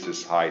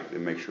prosthesis height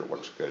and make sure it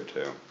looks good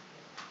too.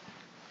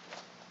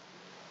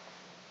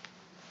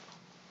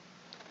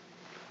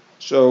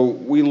 So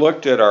we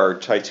looked at our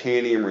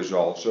titanium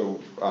results. So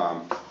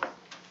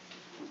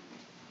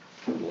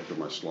look at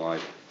my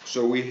slide.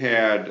 So we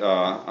had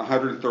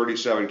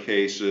 137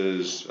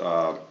 cases,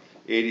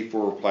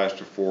 84 were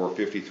plastipore,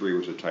 53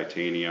 was a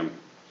titanium.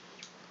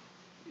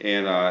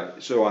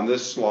 And so on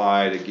this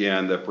slide,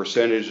 again, the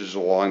percentages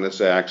along this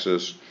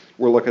axis,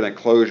 we're looking at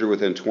closure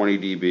within 20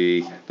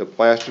 dB. The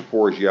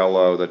plastipore is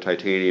yellow, the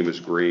titanium is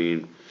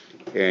green.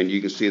 And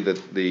you can see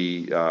that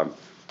the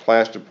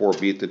plastipore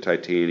beat the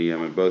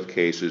titanium in both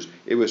cases.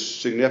 It was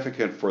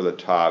significant for the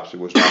tops, it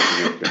was not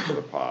significant for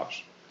the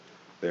pops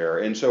there.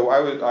 And so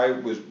I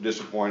was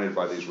disappointed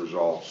by these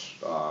results,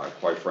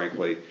 quite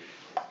frankly.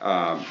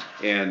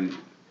 And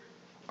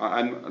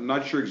I'm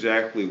not sure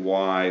exactly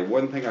why.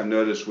 One thing I've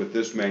noticed with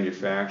this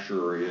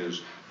manufacturer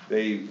is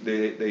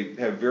they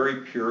have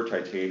very pure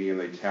titanium.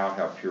 They tout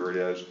how pure it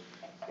is.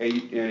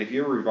 And if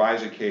you ever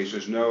revise a case,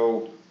 there's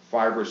no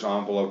fibrous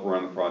envelope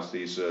around the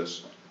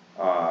prosthesis,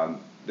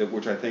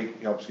 which I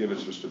think helps give it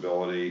some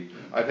stability.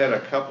 I've had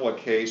a couple of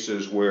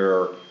cases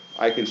where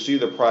I can see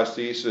the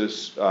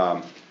prosthesis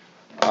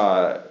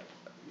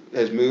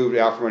has moved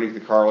out from underneath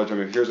the cartilage. I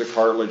mean, here's the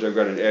cartilage. I've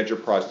got an edge of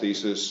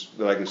prosthesis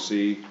that I can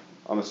see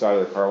on the side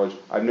of the cartilage.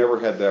 I've never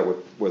had that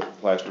with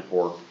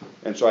plastipore.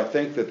 And so I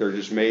think that there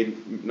just may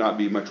not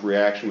be much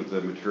reaction with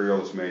the material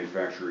this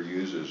manufacturer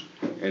uses,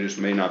 and it just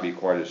may not be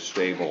quite as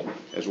stable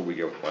as what we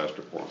get with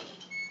plastipore.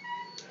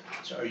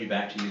 So are you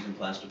back to using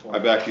plastipore?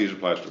 I'm back to using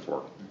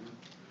plastipore.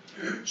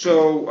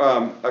 So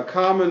a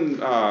common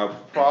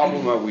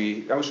problem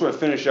that I just want to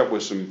finish up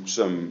with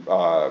some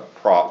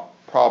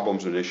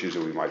problems and issues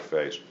that we might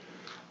face.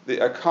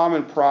 A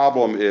common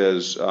problem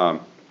is,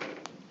 and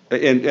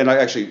I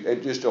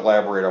actually, just to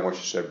elaborate on what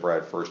you said,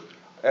 Brad, first.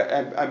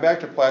 I'm back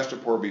to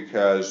plastipore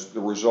because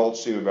the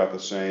results seem about the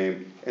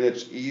same, and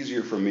it's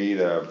easier for me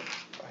to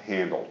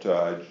handle,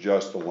 to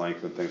adjust the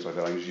length and things like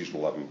that. I can just use an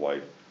 11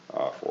 blade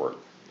for it.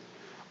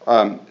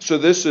 So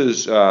this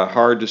is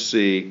hard to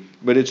see,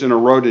 but it's an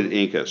eroded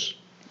incus.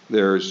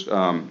 There's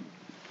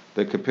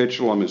the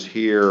capitulum is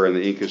here and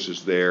the incus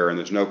is there, and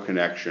there's no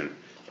connection,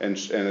 and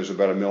there's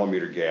about a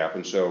millimeter gap.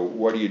 And so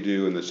what do you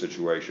do in this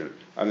situation?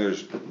 And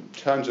there's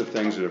tons of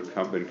things that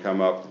have come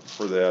up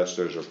for this.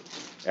 There's a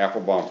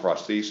Applebaum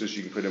prosthesis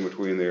you can put in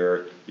between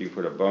there. You can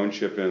put a bone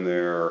chip in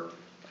there.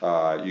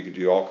 You can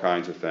do all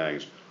kinds of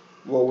things.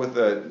 Well, with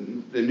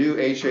the new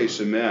HA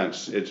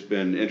cements, it's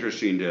been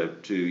interesting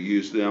to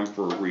use them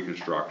for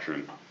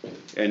reconstruction.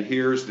 And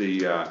here's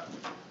again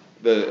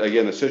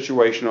the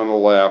situation on the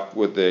left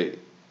with the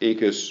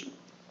incus,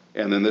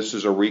 and then this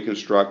is a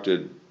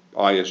reconstructed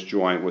IS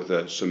joint with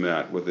a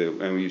cement,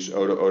 and we use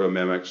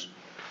otomimics.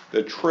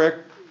 The trick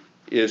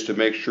is to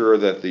make sure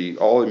that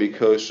all the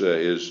mucosa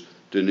is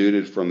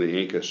denuded from the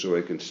incus so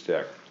it can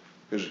stick,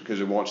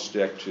 because it won't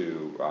stick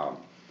to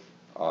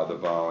the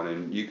bone.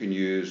 And you can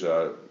use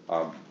a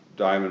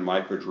diamond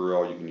micro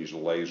drill, you can use a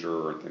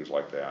laser and things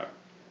like that.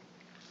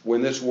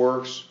 When this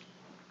works,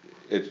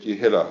 you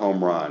hit a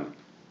home run.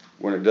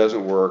 When it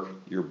doesn't work,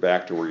 you're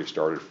back to where you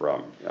started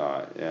from.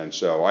 And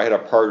so I had a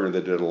partner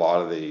that did a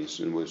lot of these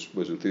and was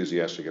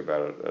enthusiastic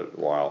about it a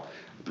while.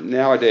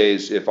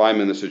 Nowadays, if I'm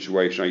in the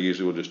situation, I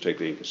usually will just take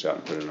the incus out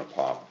and put it in a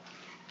pop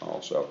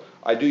also.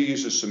 I do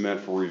use the cement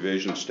for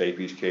revision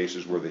stapes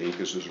cases where the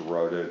incus is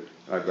eroded.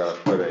 I've got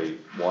to put a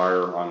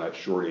wire on that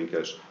short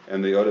incus,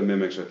 and the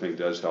otomimics I think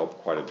does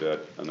help quite a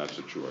bit in that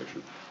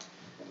situation.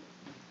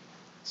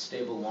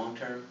 Stable long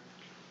term?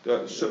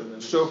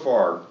 So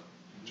far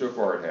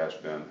it has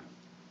been.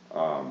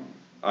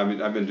 I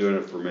mean, I've been doing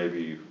it for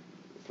maybe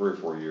 3 or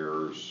 4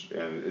 years,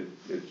 and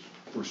it's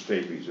for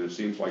stapes, and it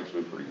seems like it's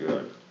been pretty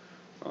good.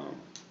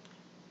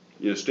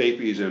 You know,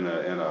 stapes in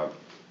a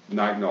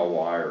nitinol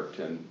wire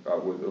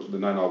with the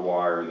nitinol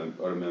wire and the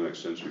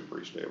otolarics tends to be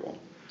pretty stable.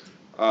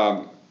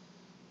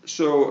 Let's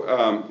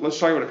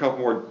talk about a couple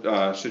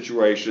more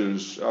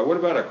situations. What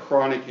about a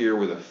chronic ear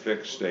with a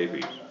fixed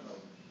stapes?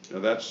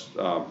 That's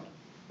a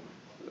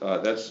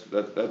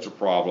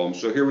problem.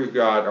 So here we've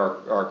got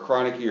our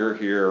chronic ear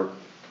here.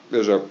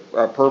 There's a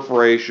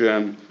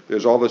perforation.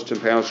 There's all this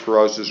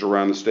tympanosclerosis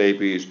around the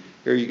stapes.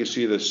 Here you can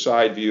see the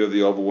side view of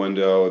the oval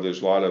window.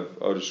 There's a lot of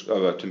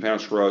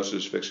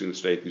tympanosclerosis fixing the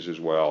stapes as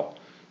well.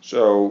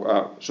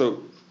 So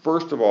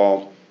first of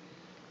all,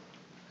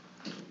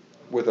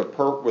 with a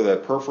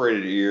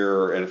perforated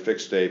ear and a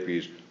fixed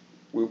stapes,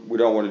 we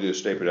don't want to do a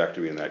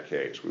stapedectomy in that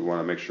case. We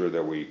want to make sure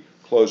that we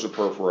close the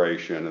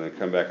perforation and then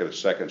come back at a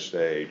second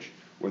stage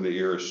when the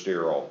ear is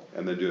sterile,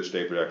 and then do a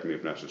stapedectomy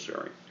if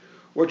necessary.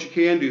 What you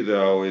can do,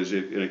 though, is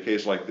in a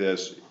case like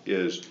this,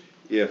 is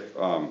if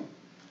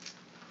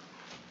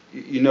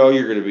you know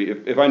you're going to be,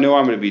 if I know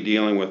I'm going to be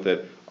dealing with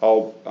it,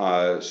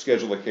 I'll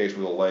schedule the case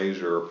with a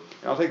laser.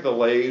 And I'll take the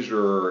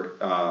laser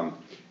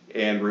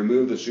and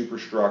remove the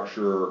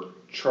superstructure,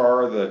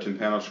 char the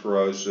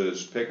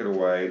tympanosclerosis, pick it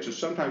away. And so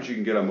sometimes you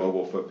can get a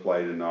mobile foot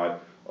plate and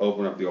not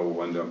open up the oval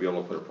window and be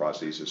able to put a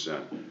prosthesis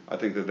in. I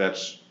think that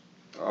that's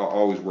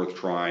always worth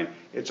trying.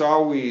 It's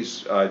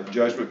always a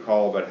judgment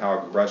call about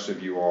how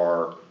aggressive you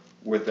are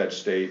with that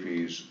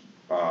stapes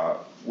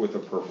with the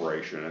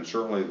perforation. And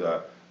certainly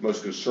the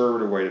most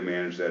conservative way to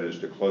manage that is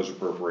to close the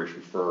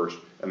perforation first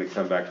and then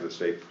come back to the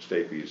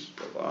stapes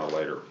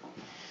later.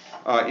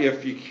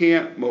 If you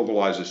can't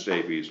mobilize the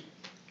stapes,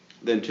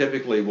 then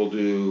typically we'll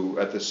do,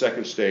 at the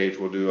second stage,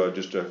 we'll do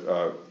just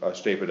a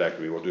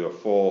stapedectomy. We'll do a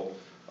full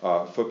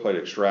foot plate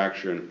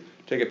extraction,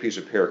 take a piece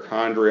of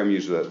perichondrium,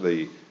 use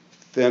the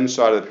thin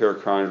side of the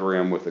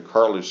perichondrium with the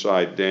cartilage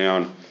side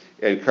down,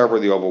 and cover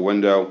the oval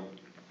window,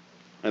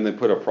 and then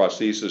put a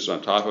prosthesis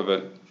on top of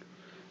it,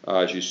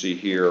 as you see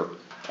here,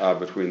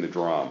 between the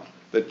drum.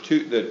 The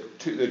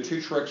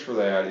two tricks for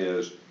that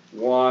is,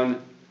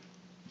 one,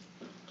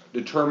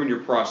 determine your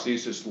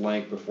prosthesis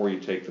length before you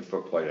take the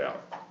foot plate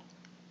out,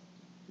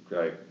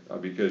 okay?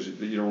 Because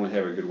you don't really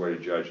have a good way to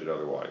judge it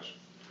otherwise.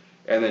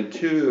 And then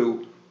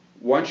two,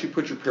 once you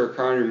put your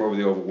perichondrium over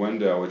the oval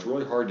window, it's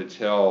really hard to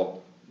tell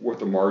what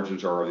the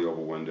margins are of the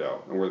oval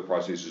window and where the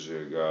prosthesis is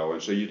going to go.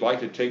 And so you'd like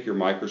to take your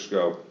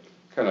microscope,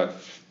 kind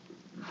of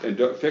and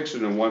fix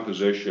it in one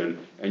position,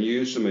 and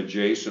use some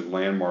adjacent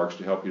landmarks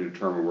to help you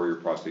determine where your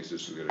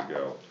prosthesis is going to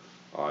go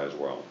as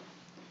well.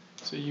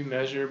 So you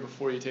measure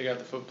before you take out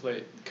the foot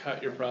plate,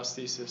 cut your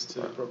prosthesis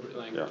to the appropriate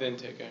length, Yeah. then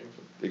take out your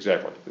foot plate.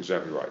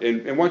 Exactly right.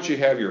 And once you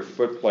have your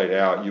foot plate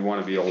out, you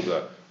want to be able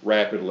to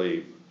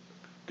rapidly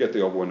get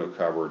the oval window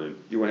covered, and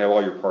you want to have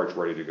all your parts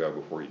ready to go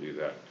before you do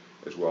that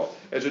as well.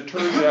 As it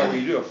turns out,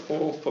 when you do a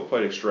full foot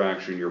plate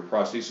extraction, your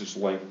prosthesis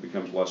length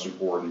becomes less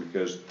important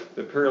because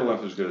the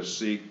perilymph is going to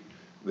seek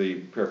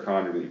the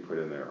perichondrium that you put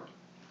in there.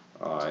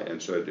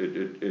 And so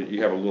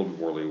you have a little bit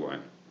more leeway.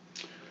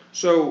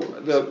 So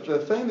the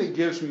thing that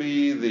gives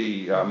me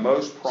the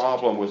most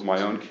problem with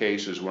my own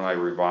cases when I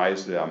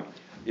revise them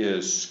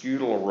is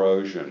scutal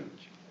erosion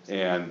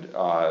and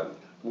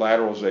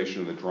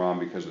lateralization of the drum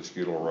because of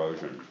scutal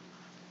erosion.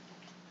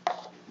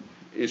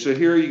 So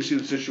here you can see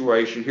the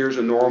situation. Here's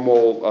a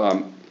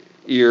normal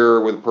ear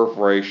with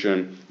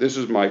perforation. This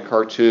is my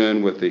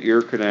cartoon with the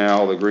ear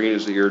canal. The green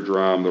is the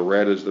eardrum. The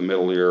red is the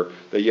middle ear.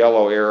 The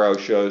yellow arrow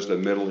shows the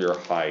middle ear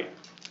height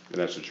in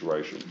that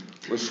situation.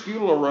 With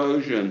scutal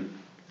erosion,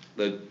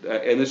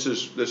 and this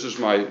is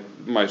my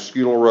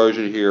scutal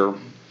erosion here.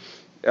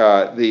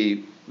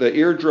 The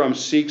eardrum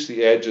seeks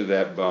the edge of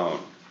that bone,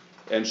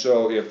 and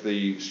so if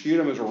the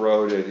scutum is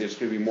eroded, it's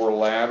going to be more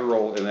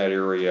lateral in that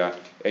area,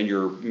 and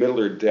your middle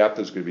ear depth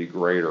is going to be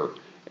greater.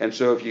 And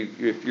so if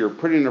you're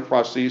putting a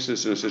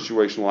prosthesis in a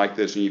situation like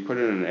this, and you put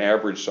in an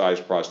average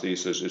size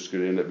prosthesis, it's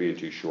going to end up being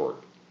too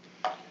short.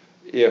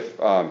 If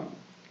the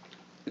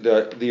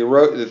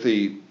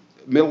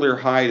middle ear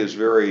height is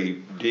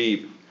very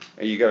deep,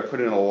 and you got to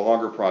put in a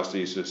longer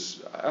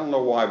prosthesis, I don't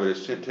know why, but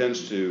it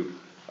tends to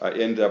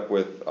end up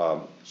with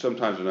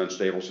sometimes an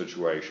unstable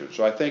situation.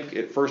 So I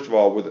think, first of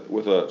all, with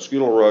a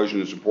scutal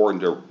erosion, it's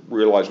important to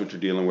realize what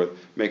you're dealing with,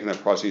 making that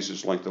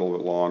prosthesis length a little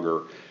bit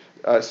longer.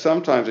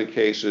 Sometimes in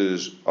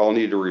cases, I'll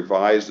need to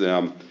revise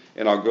them,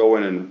 and I'll go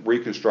in and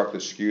reconstruct the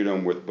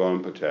scutum with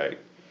bone pate.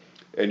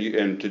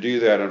 And to do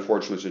that,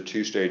 unfortunately, it's a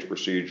two-stage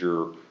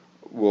procedure.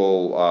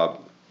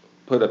 We'll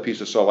put a piece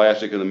of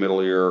solastic in the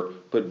middle ear,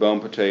 put bone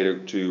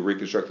pate to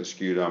reconstruct the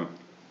scutum,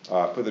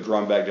 put the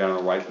drum back down in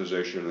the right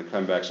position, and then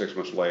come back 6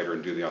 months later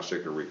and do the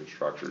ossicular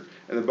reconstruction.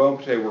 And the bone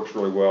pate works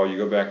really well. You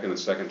go back in the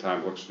second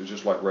time, it's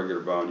just like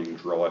regular bone. You can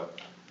drill it.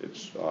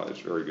 It's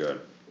very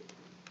good.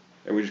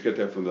 And we just get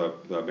that from the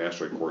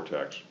mastoid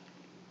cortex.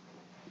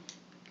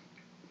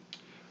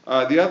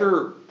 The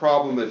other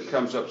problem that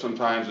comes up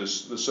sometimes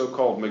is the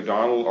so-called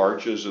McDonald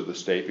arches of the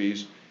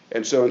stapes.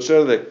 And so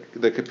instead of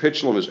the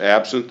capitulum is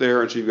absent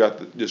there, and so you've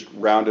got just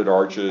rounded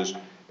arches,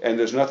 and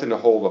there's nothing to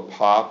hold a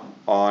pop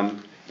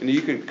on. And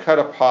you can cut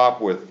a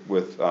pop with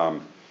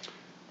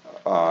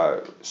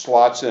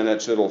slots in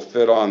it so it'll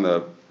fit on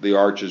the the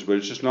arches, but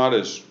it's just not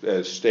as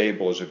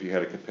stable as if you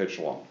had a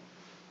capitulum.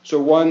 So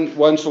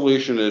one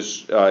solution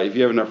is, if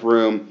you have enough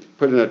room,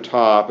 put in a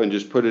top and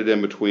just put it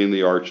in between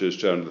the arches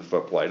to under the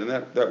footplate, and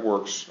that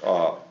works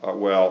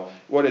well.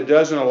 What it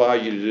doesn't allow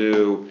you to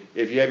do,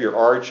 if you have your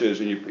arches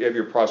and you have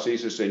your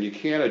prosthesis in, you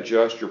can't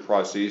adjust your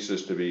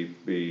prosthesis to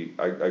be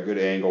a good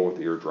angle with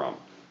the eardrum.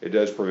 It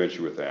does prevent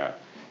you with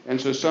that.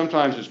 And so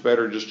sometimes it's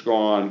better just to go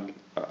on,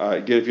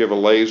 again, if you have a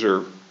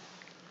laser,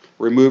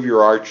 remove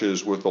your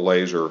arches with the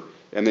laser,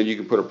 and then you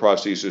can put a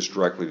prosthesis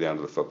directly down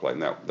to the footplate,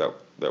 and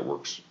that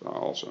works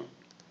also.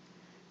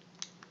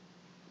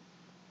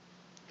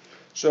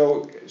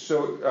 So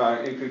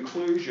in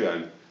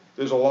conclusion,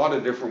 there's a lot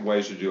of different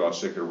ways to do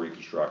ossicular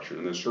reconstruction,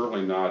 and there's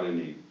certainly not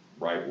any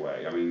right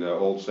way. I mean, the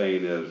old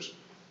saying is,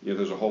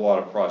 there's a whole lot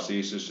of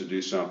prostheses to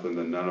do something,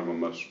 then none of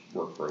them must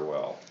work very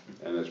well,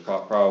 and it's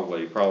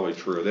probably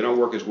true. They don't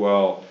work as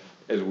well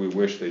as we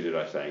wish they did,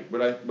 I think.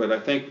 But I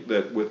think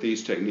that with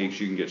these techniques,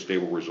 you can get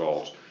stable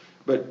results.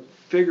 But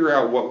figure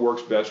out what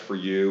works best for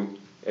you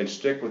and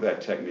stick with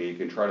that technique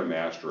and try to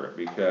master it,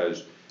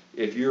 because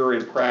if you're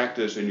in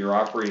practice and you're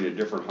operating at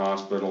different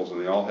hospitals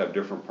and they all have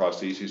different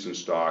prostheses in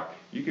stock,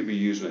 you could be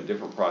using a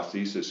different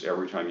prosthesis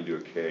every time you do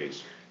a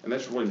case. And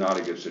that's really not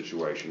a good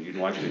situation. You'd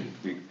like to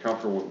be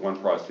comfortable with one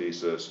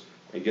prosthesis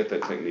and get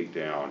that technique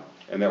down,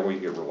 and that way you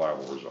get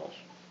reliable results.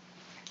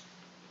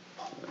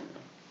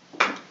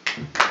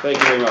 Thank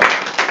you very much.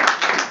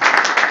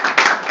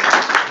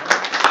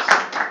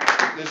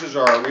 This is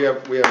we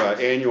have an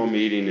annual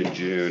meeting in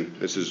June.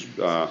 This is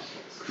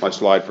my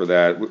slide for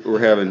that. We're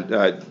having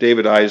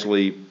David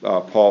Isley,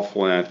 Paul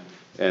Flint,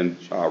 and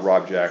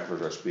Rob Jahrsdoerfer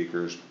as our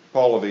speakers.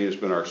 Paul Levine has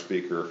been our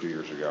speaker a few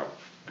years ago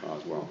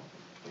as well.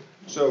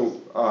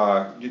 So,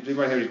 do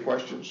anybody have any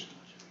questions?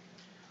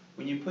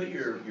 When you put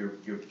your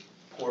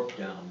porp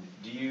down,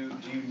 do you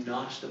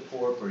notch the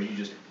porp, or do you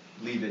just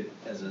leave it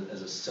as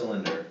a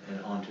cylinder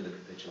and onto the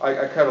capitulum?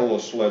 I cut a little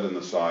slit in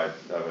the side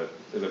of it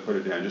as I put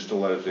it down, just to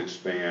let it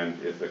expand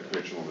if the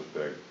capitulum is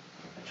big.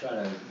 I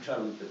try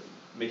to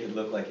make it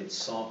look like it's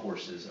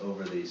sawhorses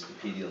over the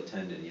stapedial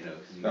tendon, because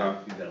you've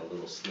got a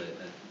little slit.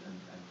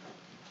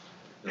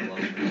 And Bill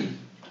Lumsden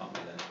taught me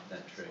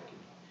that trick.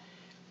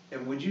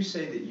 And would you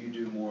say that you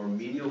do more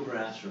medial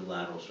grafts or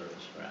lateral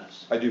surface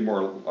grafts? I do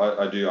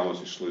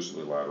almost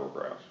exclusively lateral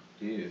grafts.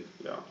 Do you?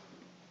 Yeah.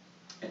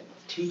 And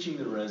teaching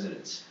the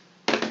residents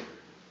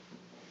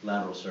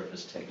lateral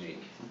surface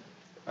technique.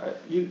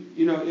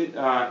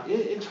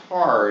 It's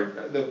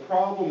hard. The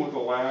problem with the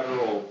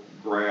lateral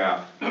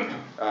graft,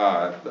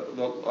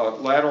 the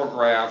lateral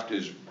graft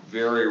is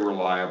very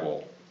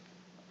reliable,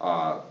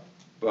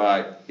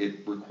 but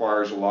it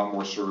requires a lot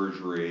more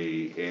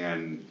surgery,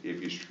 and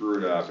if you screw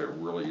it up, you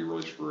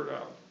really screw it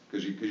up.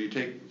 Because you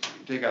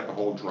take out the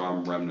whole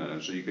drum remnant,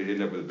 and so you could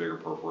end up with a bigger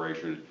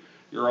perforation.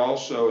 You're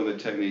also, in the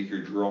technique,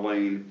 you're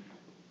drilling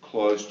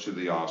close to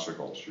the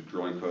ossicles, you're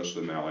drilling close to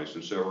the malleus,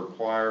 and so it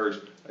requires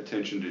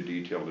attention to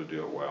detail to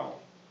do it well.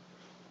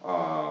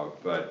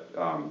 But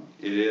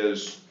it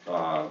is,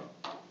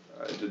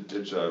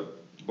 it's a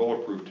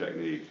bulletproof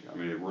technique. I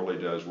mean, it really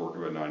does work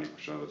about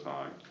 90% of the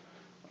time.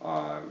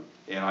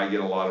 And I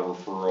get a lot of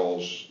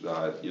referrals,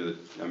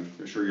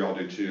 I'm sure you all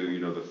do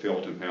too, the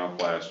filt and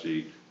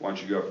panelplasty.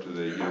 Once you go up to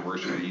the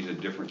university, they use a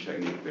different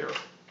technique there,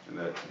 and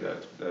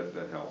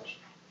that helps.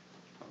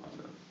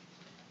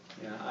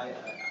 Yeah,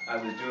 I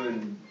was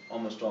doing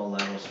almost all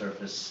lateral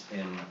surface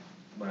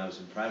when I was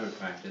in private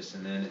practice,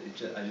 and then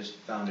I just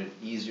found it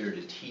easier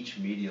to teach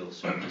medial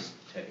surface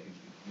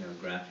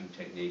grafting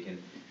technique, and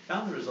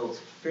found the results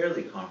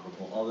fairly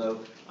comparable, although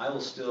I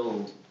will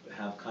still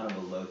have kind of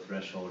a low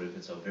threshold if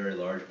it's a very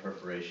large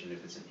perforation,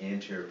 if it's an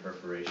anterior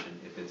perforation,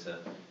 if it's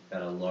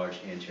got a large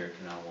anterior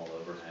canal wall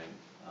overhang.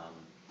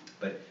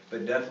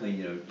 But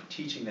definitely,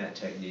 teaching that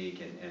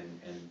technique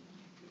and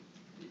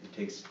it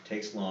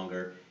takes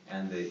longer,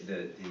 and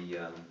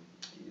the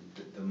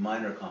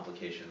minor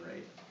complication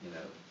rate,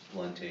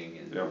 blunting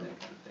and that kind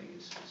of thing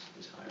is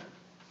higher.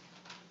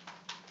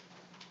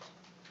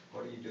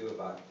 What do you do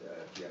about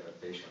if you have a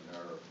facial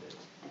nerve that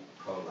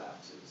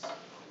prolapses?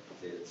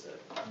 It's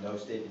a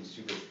no-staping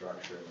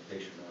superstructure, and the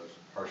facial nerve is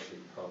partially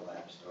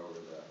prolapsed over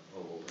the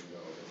oval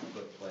window of the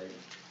foot plate.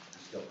 You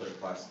still put a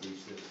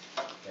prosthesis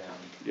down?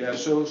 Yeah,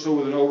 so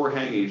with an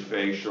overhanging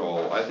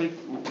facial, I think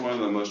one of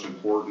the most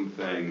important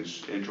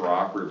things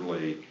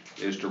intraoperatively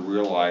is to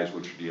realize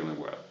what you're dealing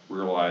with.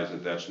 Realize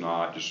that that's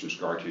not just some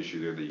scar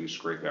tissue there that you can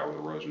scrape out with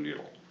a Rosen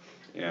needle,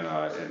 and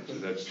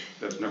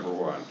that's number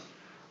one.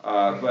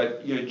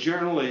 But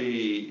generally,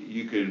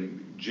 you can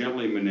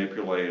gently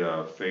manipulate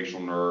a facial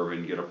nerve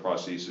and get a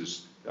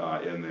prosthesis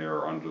in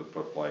there under the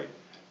foot plate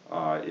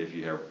if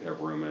you have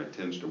room, and it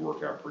tends to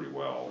work out pretty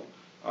well.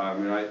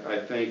 I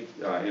think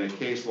in a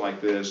case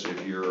like this,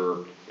 if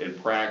you're in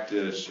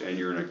practice and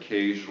you're an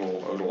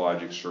occasional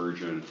otologic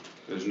surgeon,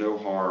 there's no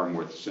harm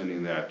with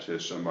sending that to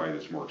somebody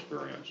that's more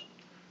experienced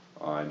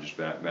and just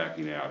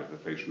backing out if the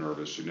facial nerve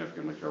is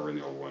significantly covering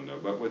the oval window.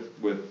 But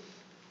with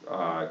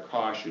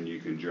caution, you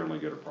can generally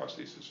get a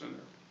prosthesis in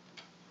there.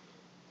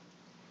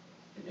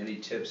 Any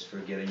tips for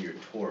getting your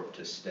torp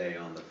to stay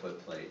on the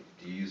footplate?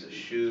 Do you use a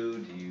shoe?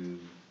 Do you?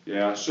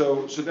 Yeah,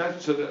 so I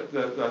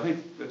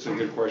think that's a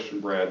good question,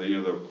 Brad.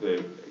 You know,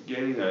 the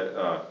getting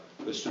the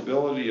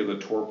stability of the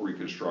torp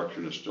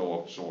reconstruction is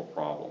still a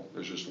problem.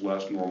 There's just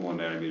less normal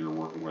anatomy you're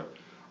working with.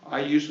 I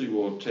usually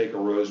will take a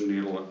rose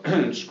needle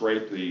and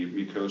scrape the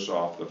mucosa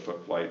off the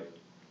footplate.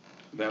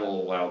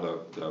 That'll allow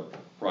the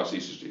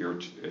prosthesis to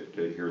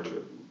adhere to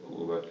it a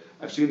little bit.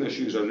 I've seen the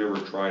shoes. I've never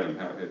tried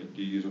them.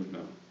 Do you use them?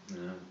 No.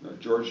 No.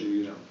 George, do you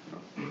use them?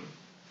 No.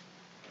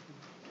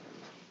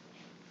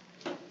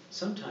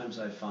 Sometimes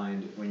I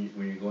find when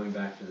you're going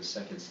back to the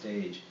second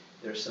stage,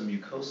 there's some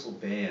mucosal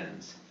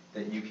bands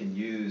that you can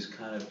use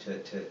kind of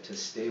to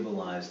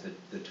stabilize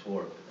the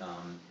torp.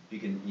 You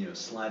can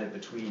slide it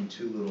between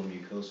two little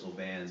mucosal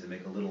bands and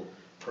make a little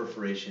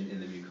perforation in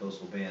the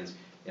mucosal bands.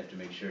 You have to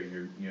make sure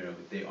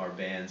they are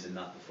bands and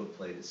not the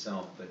footplate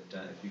itself. But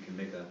if you can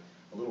make a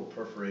little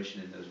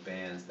perforation in those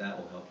bands, that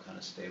will help kind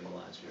of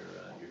stabilize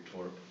your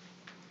torp.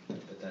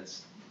 But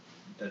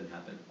doesn't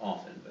happen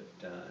often, but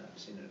I've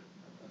seen it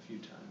a few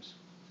times.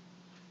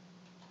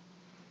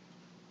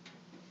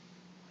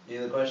 Any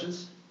other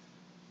questions?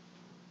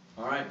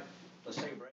 All right, let's take a break.